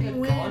 If that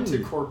had gone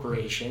to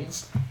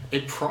corporations,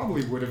 it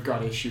probably would have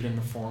got issued in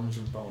the forms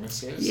of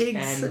bonuses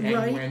and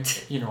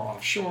went,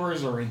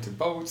 offshores or into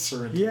boats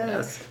or into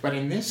whatever. But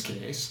in this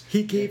case,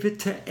 he gave it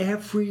to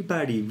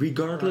everybody,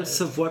 regardless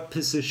of what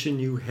position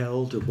you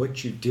held or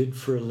what you did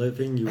for a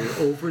living. You were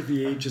over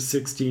the age of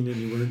 16 and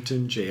you weren't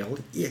in jail.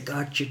 You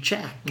got your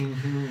check.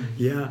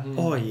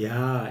 Oh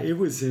yeah, it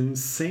was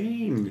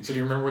insane. So do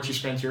you remember what you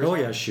spent yours? Oh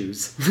yeah,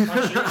 shoes. Shoes?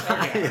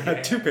 Okay.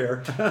 Yeah, 2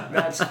 pair.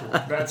 That's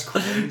cool.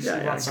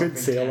 Good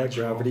sale at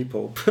Gravity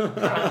Pope.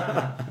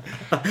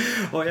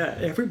 Oh yeah,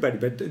 everybody,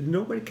 but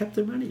nobody kept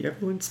their money.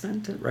 Everyone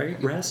spent it,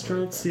 right?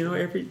 Restaurants,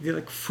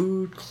 like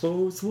food,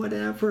 clothes,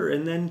 whatever.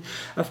 And then,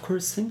 of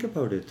course, think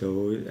about it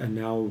though. And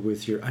now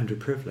with your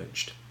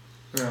underprivileged,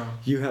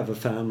 you have a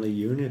family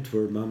unit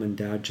where mom and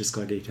dad just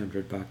got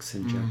 $800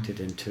 injected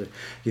into,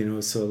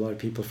 so a lot of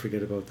people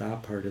forget about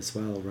that part as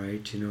well,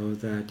 right?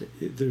 That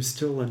they're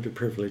still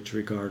underprivileged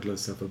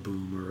regardless of a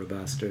boom or a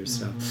bust or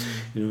stuff.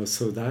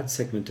 So that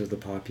segment of the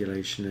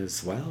population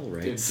as well,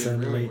 right?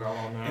 Suddenly, really well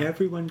on that.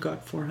 Everyone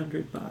got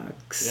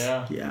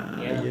 $400.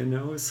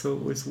 Yeah. So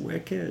it was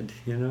wicked,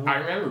 I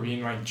remember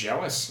being like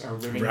jealous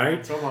of living in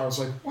Manitoba. I was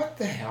like, what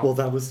the hell? Well,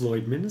 that was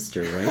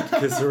Lloydminster, right?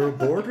 Because they're a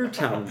border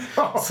town.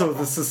 So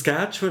the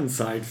Saskatchewan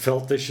side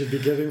felt they should be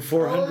getting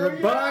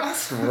 $400,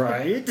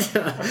 right?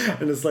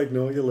 And it's like,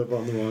 no, you live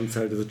on the wrong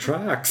side of the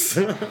tracks.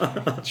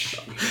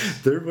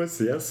 There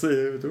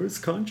was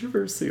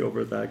controversy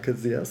over that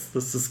because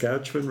the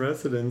Saskatchewan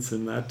residents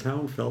in that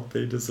town felt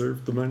they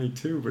deserved the money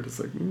too, but it's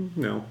like,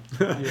 no.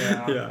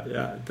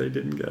 Yeah, they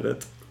didn't get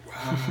it.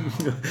 Wow.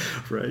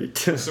 Right.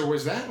 So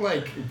was that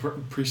like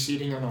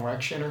preceding an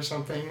election or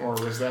something, or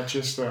was that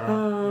just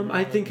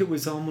I think it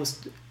was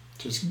almost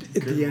just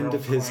at the end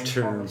of his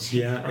term. Policy.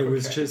 Yeah, it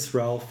was just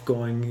Ralph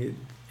going,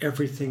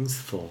 everything's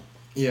full.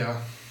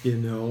 Yeah.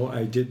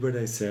 I did what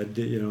I said,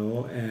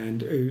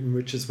 and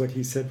which is what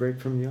he said right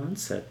from the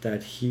onset,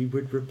 that he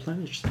would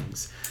replenish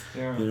things.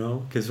 Yeah.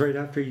 Because right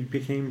after he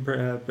became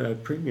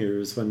premier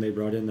is when they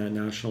brought in that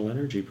national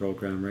energy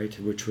program, right,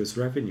 which was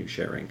revenue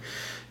sharing.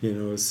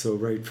 So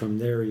right from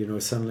there,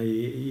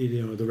 suddenly,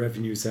 the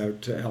revenues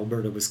out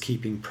Alberta was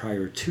keeping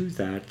prior to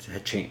that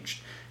had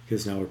changed.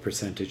 Because now a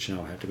percentage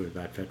had to go to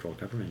that federal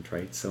government,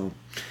 right? So,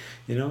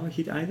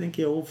 I think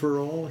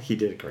overall he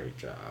did a great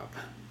job.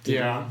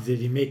 Did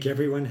he make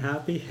everyone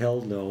happy?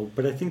 Hell no.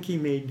 But I think he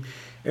made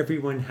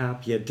everyone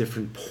happy at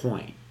different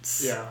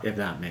points. Yeah. If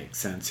that makes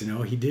sense.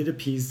 He did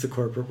appease the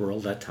corporate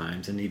world at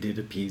times, and he did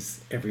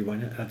appease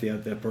everyone at the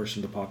other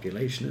portion of the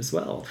population as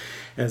well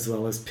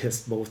as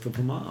pissed both of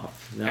them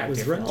off. That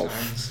was Ralph.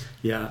 Times.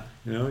 Yeah.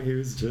 He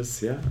was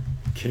just,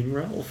 King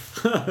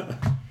Ralph.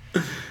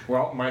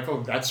 Well,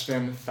 Michael, that's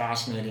been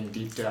fascinating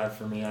deep dive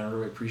for me. I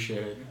really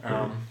appreciate it.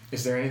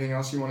 Is there anything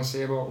else you want to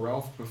say about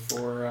Ralph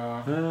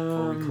before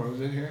we close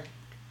it here?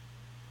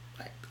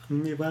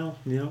 Well,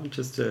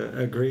 just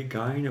a great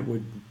guy, and it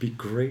would be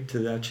great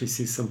to actually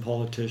see some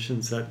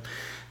politicians that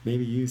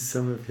maybe use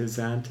some of his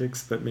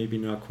antics, but maybe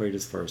not quite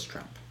as far as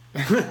Trump.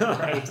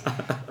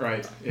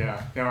 Right,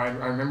 yeah. Now, I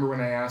remember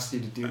when I asked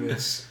you to do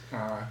this,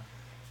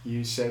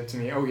 you said to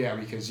me, "Oh yeah,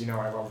 because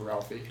I love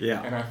Ralphie."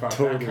 Yeah, and I thought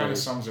that kind of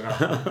sums it up.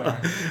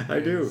 I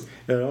do.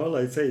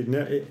 Like I say,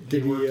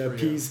 did he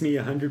appease me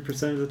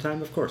 100% of the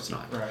time? Of course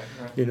not. Right.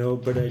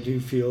 But I do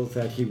feel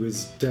that he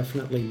was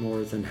definitely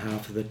more than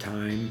half of the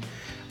time.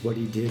 What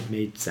he did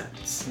made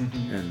sense,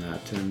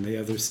 and the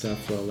other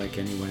stuff, well, like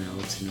anyone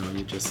else,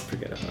 you just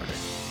forget about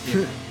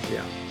it.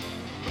 Yeah.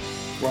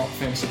 Well,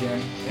 thanks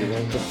again,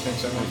 and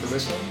thanks everyone for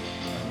listening.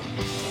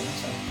 Bye.